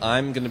does? What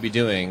I'm going to be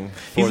doing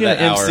for he's that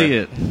hour. He's going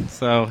to MC it,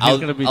 so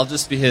I'll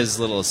just be his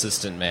little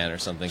assistant man or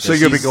something. So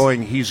you'll be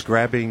going. He's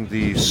grabbing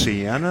the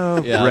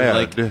sienna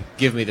red. Like,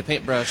 give me the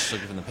paintbrush. I'll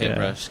give him the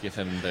paintbrush. Give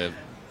him the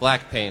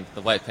black paint,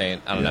 the white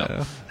paint. I don't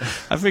know.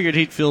 I figured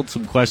he'd field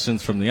some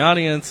questions from the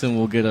audience, and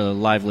we'll get a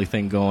lively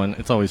thing going.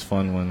 It's always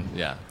fun when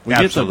we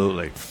get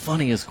the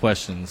funniest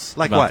questions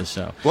about the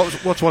show.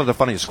 What's one of the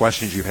funniest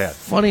questions you've had?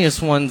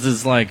 Funniest ones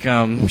is like,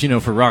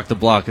 for Rock the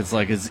Block, it's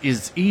like,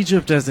 is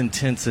Egypt as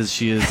intense as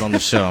she is on the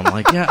show? I'm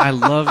like, yeah, I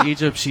love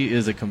Egypt. She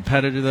is a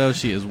competitor, though.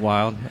 She is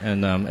wild,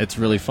 and it's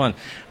really fun.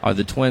 Are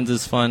the twins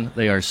is fun?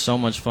 They are so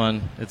much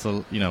fun. It's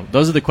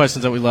those are the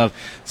questions that we love.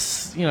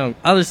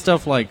 Other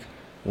stuff like,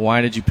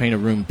 why did you paint a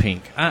room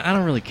pink? I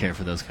don't really care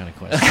for those kind of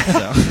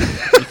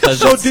questions.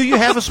 So do you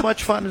have as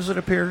much fun as it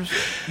appears?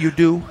 You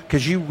do?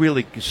 Because you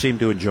really seem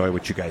to enjoy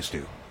what you guys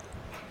do.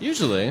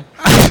 Usually.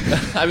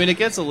 I mean, it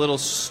gets a little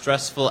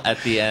stressful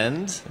at the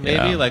end,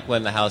 maybe, like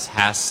when the house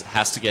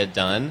has to get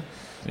done.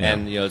 Yeah.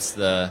 And, it's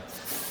the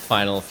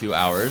final few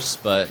hours.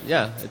 But,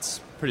 yeah,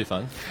 it's pretty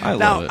fun. I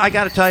love it. I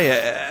got to tell you,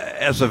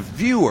 as a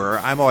viewer,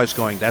 I'm always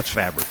going, that's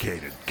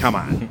fabricated. Come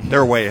on.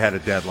 They're way ahead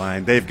of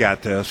deadline. They've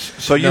got this.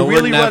 So you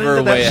really run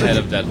into way ahead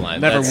of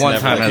deadline. Never one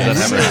time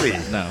has that ever.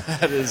 Really? No.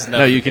 That is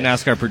no, you can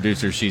ask our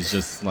producer. She's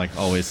just like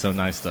always so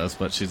nice to us,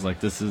 but she's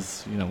like, this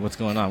is, what's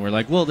going on? We're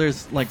like, well,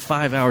 there's like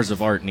 5 hours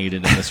of art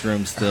needed in this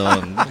room still.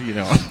 And,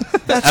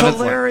 That's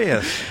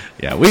hilarious.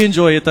 Yeah, we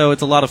enjoy it, though.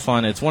 It's a lot of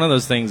fun. It's one of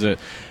those things that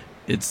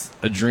it's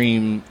a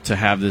dream to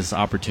have this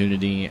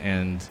opportunity,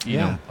 and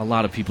a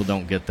lot of people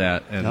don't get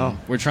that, and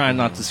we're trying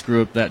not to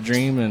screw up that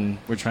dream, and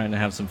we're trying to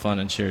have some fun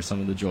and share some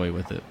of the joy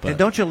with it. But and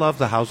don't you love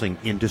the housing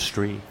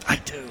industry? I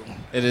do.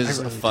 It is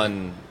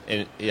fun.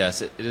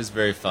 Yes, it is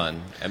very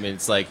fun. I mean,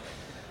 it's like,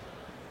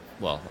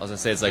 well, I was going to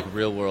say it's like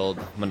real world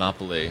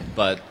Monopoly,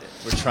 but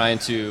we're trying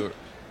to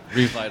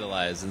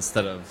revitalize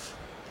instead of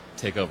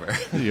take over.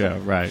 Yeah,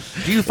 right.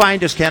 Do you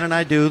find, as Ken and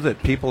I do,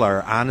 that people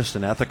are honest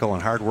and ethical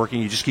and hardworking?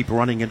 You just keep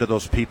running into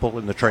those people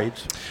in the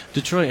trades?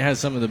 Detroit has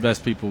some of the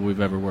best people we've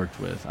ever worked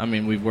with. I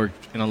mean, we've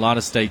worked in a lot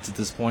of states at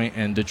this point,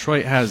 and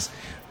Detroit has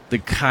the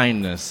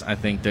kindness, I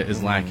think, that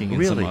is lacking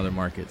in some other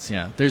markets.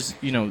 Yeah.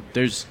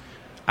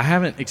 I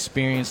haven't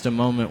experienced a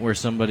moment where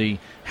somebody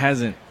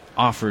hasn't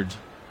offered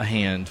a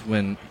hand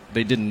when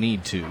they didn't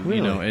need to.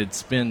 Really?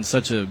 It's been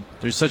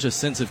there's such a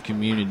sense of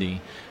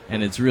community,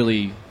 and it's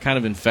really kind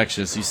of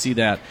infectious. You see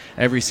that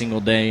every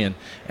single day, and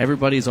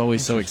everybody's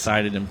always so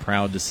excited and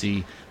proud to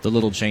see the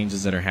little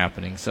changes that are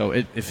happening. So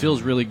it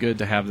feels really good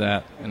to have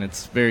that, and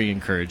it's very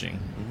encouraging.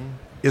 Mm-hmm.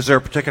 Is there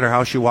a particular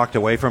house you walked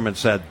away from and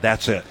said,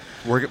 that's it?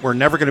 We're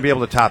never going to be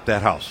able to top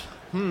that house?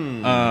 I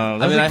mean,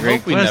 I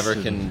hope we never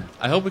can.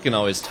 I hope we can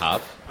always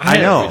top. I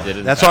know.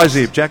 That's always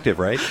the objective,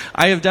 right?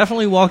 I have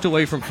definitely walked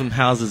away from some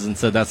houses and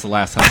said that's the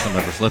last house I'm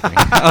ever flipping.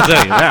 I'll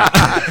tell you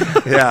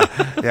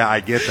that. Yeah, I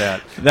get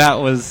that. That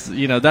was,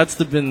 that's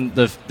been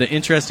the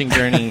interesting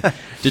journey.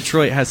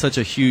 Detroit has such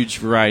a huge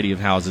variety of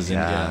houses in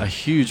a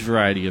huge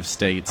variety of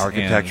states.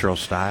 Architectural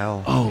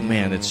style. Oh,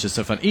 man, it's just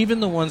so fun. Even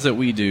the ones that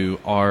we do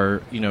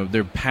are,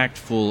 they're packed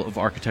full of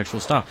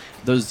architectural style.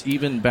 Those,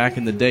 even back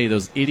in the day,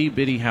 those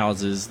itty-bitty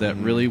houses that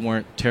really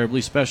weren't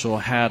terribly special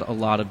had a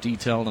lot of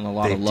detail and a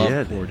lot of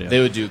love poured in. They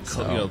would do,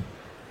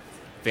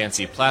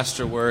 fancy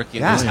plaster work.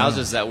 These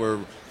houses that were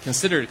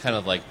considered kind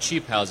of like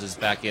cheap houses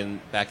back in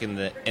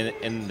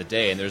the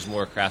day, and there's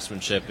more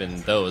craftsmanship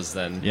in those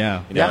than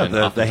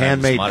the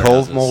handmade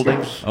cove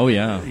moldings. Oh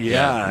yeah,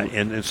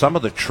 and some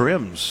of the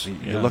trims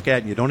you look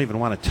at and you don't even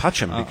want to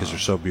touch them because they're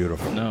so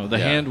beautiful. No, the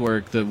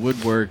handwork, the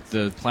woodwork,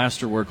 the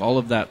plaster work, all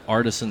of that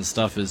artisan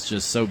stuff is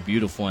just so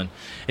beautiful, and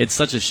it's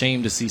such a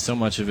shame to see so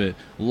much of it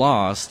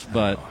lost.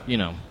 But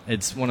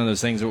it's one of those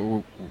things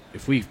that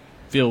if we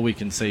feel we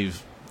can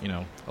save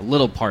a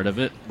little part of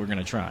it, we're going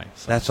to try.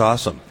 So. That's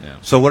awesome. Yeah.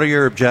 So what are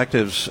your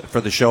objectives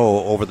for the show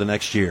over the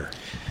next year?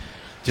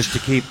 Just to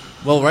keep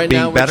right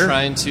being now better? We're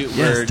trying to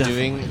we're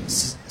doing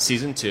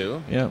season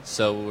 2. Yeah.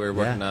 So we're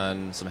working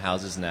on some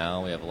houses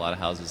now. We have a lot of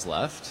houses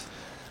left.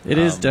 It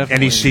is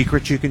definitely. Any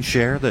secrets you can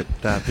share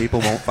that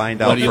people won't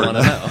find out? What do you want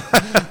to know?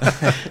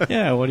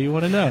 Yeah, what do you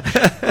want to know?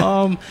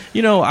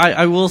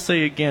 I will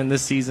say again,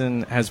 this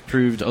season has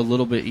proved a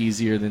little bit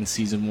easier than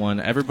season 1.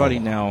 Everybody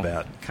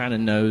now kind of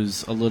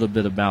knows a little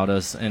bit about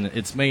us, and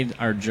it's made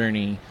our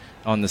journey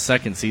on the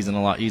second season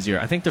a lot easier.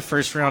 I think the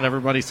first round,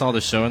 everybody saw the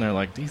show and they're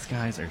like, "These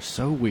guys are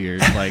so weird."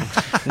 Like,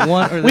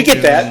 what are they we get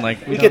doing? that.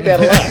 Like, we get that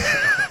a lot.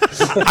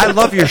 I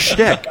love your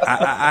shtick.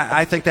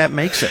 I think that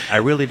makes it. I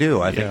really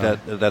do. I think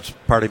that's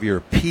part of your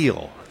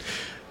appeal.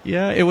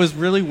 Yeah, it was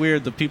really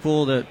weird. The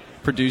people that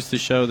produced the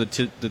show, the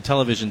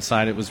television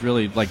side, it was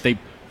really like they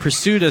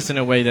pursued us in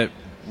a way that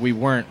we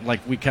weren't.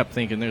 Like, we kept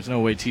thinking, "There's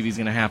no way TV's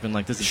going to happen."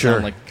 Like, this is kind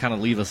of like kind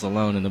of leave us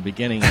alone in the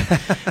beginning.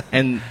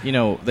 And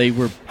they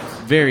were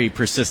very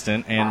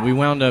persistent, and we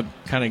wound up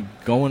kind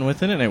of going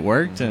with it, and it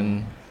worked,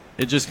 and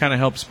it just kind of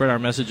helped spread our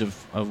message of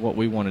what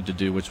we wanted to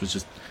do, which was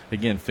just,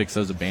 again, fix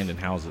those abandoned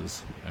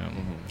houses,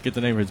 get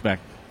the neighborhoods back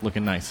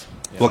looking nice.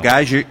 Well,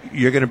 guys,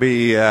 you're going to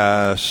be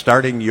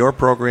starting your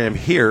program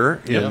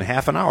here in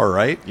half an hour,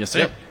 right? Yes,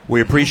 sir. We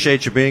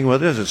appreciate you being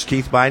with us. It's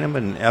Keith Bynum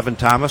and Evan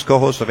Thomas,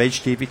 co-hosts of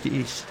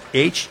HGTV's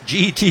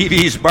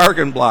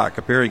Bargain Block,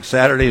 appearing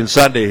Saturday and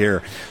Sunday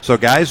here. So,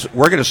 guys,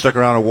 we're going to stick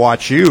around and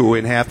watch you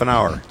in half an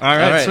hour. All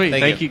right, sweet.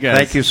 Thank you, guys.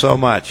 Thank you so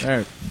much. All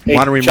right.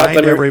 Want to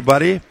remind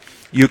everybody,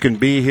 you can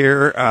be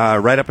here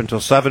right up until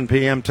 7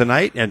 p.m.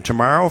 tonight, and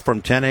tomorrow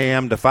from 10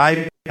 a.m. to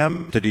 5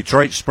 p.m. to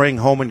Detroit Spring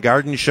Home and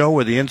Garden Show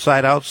with the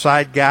Inside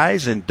Outside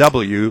guys and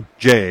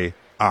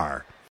WJR.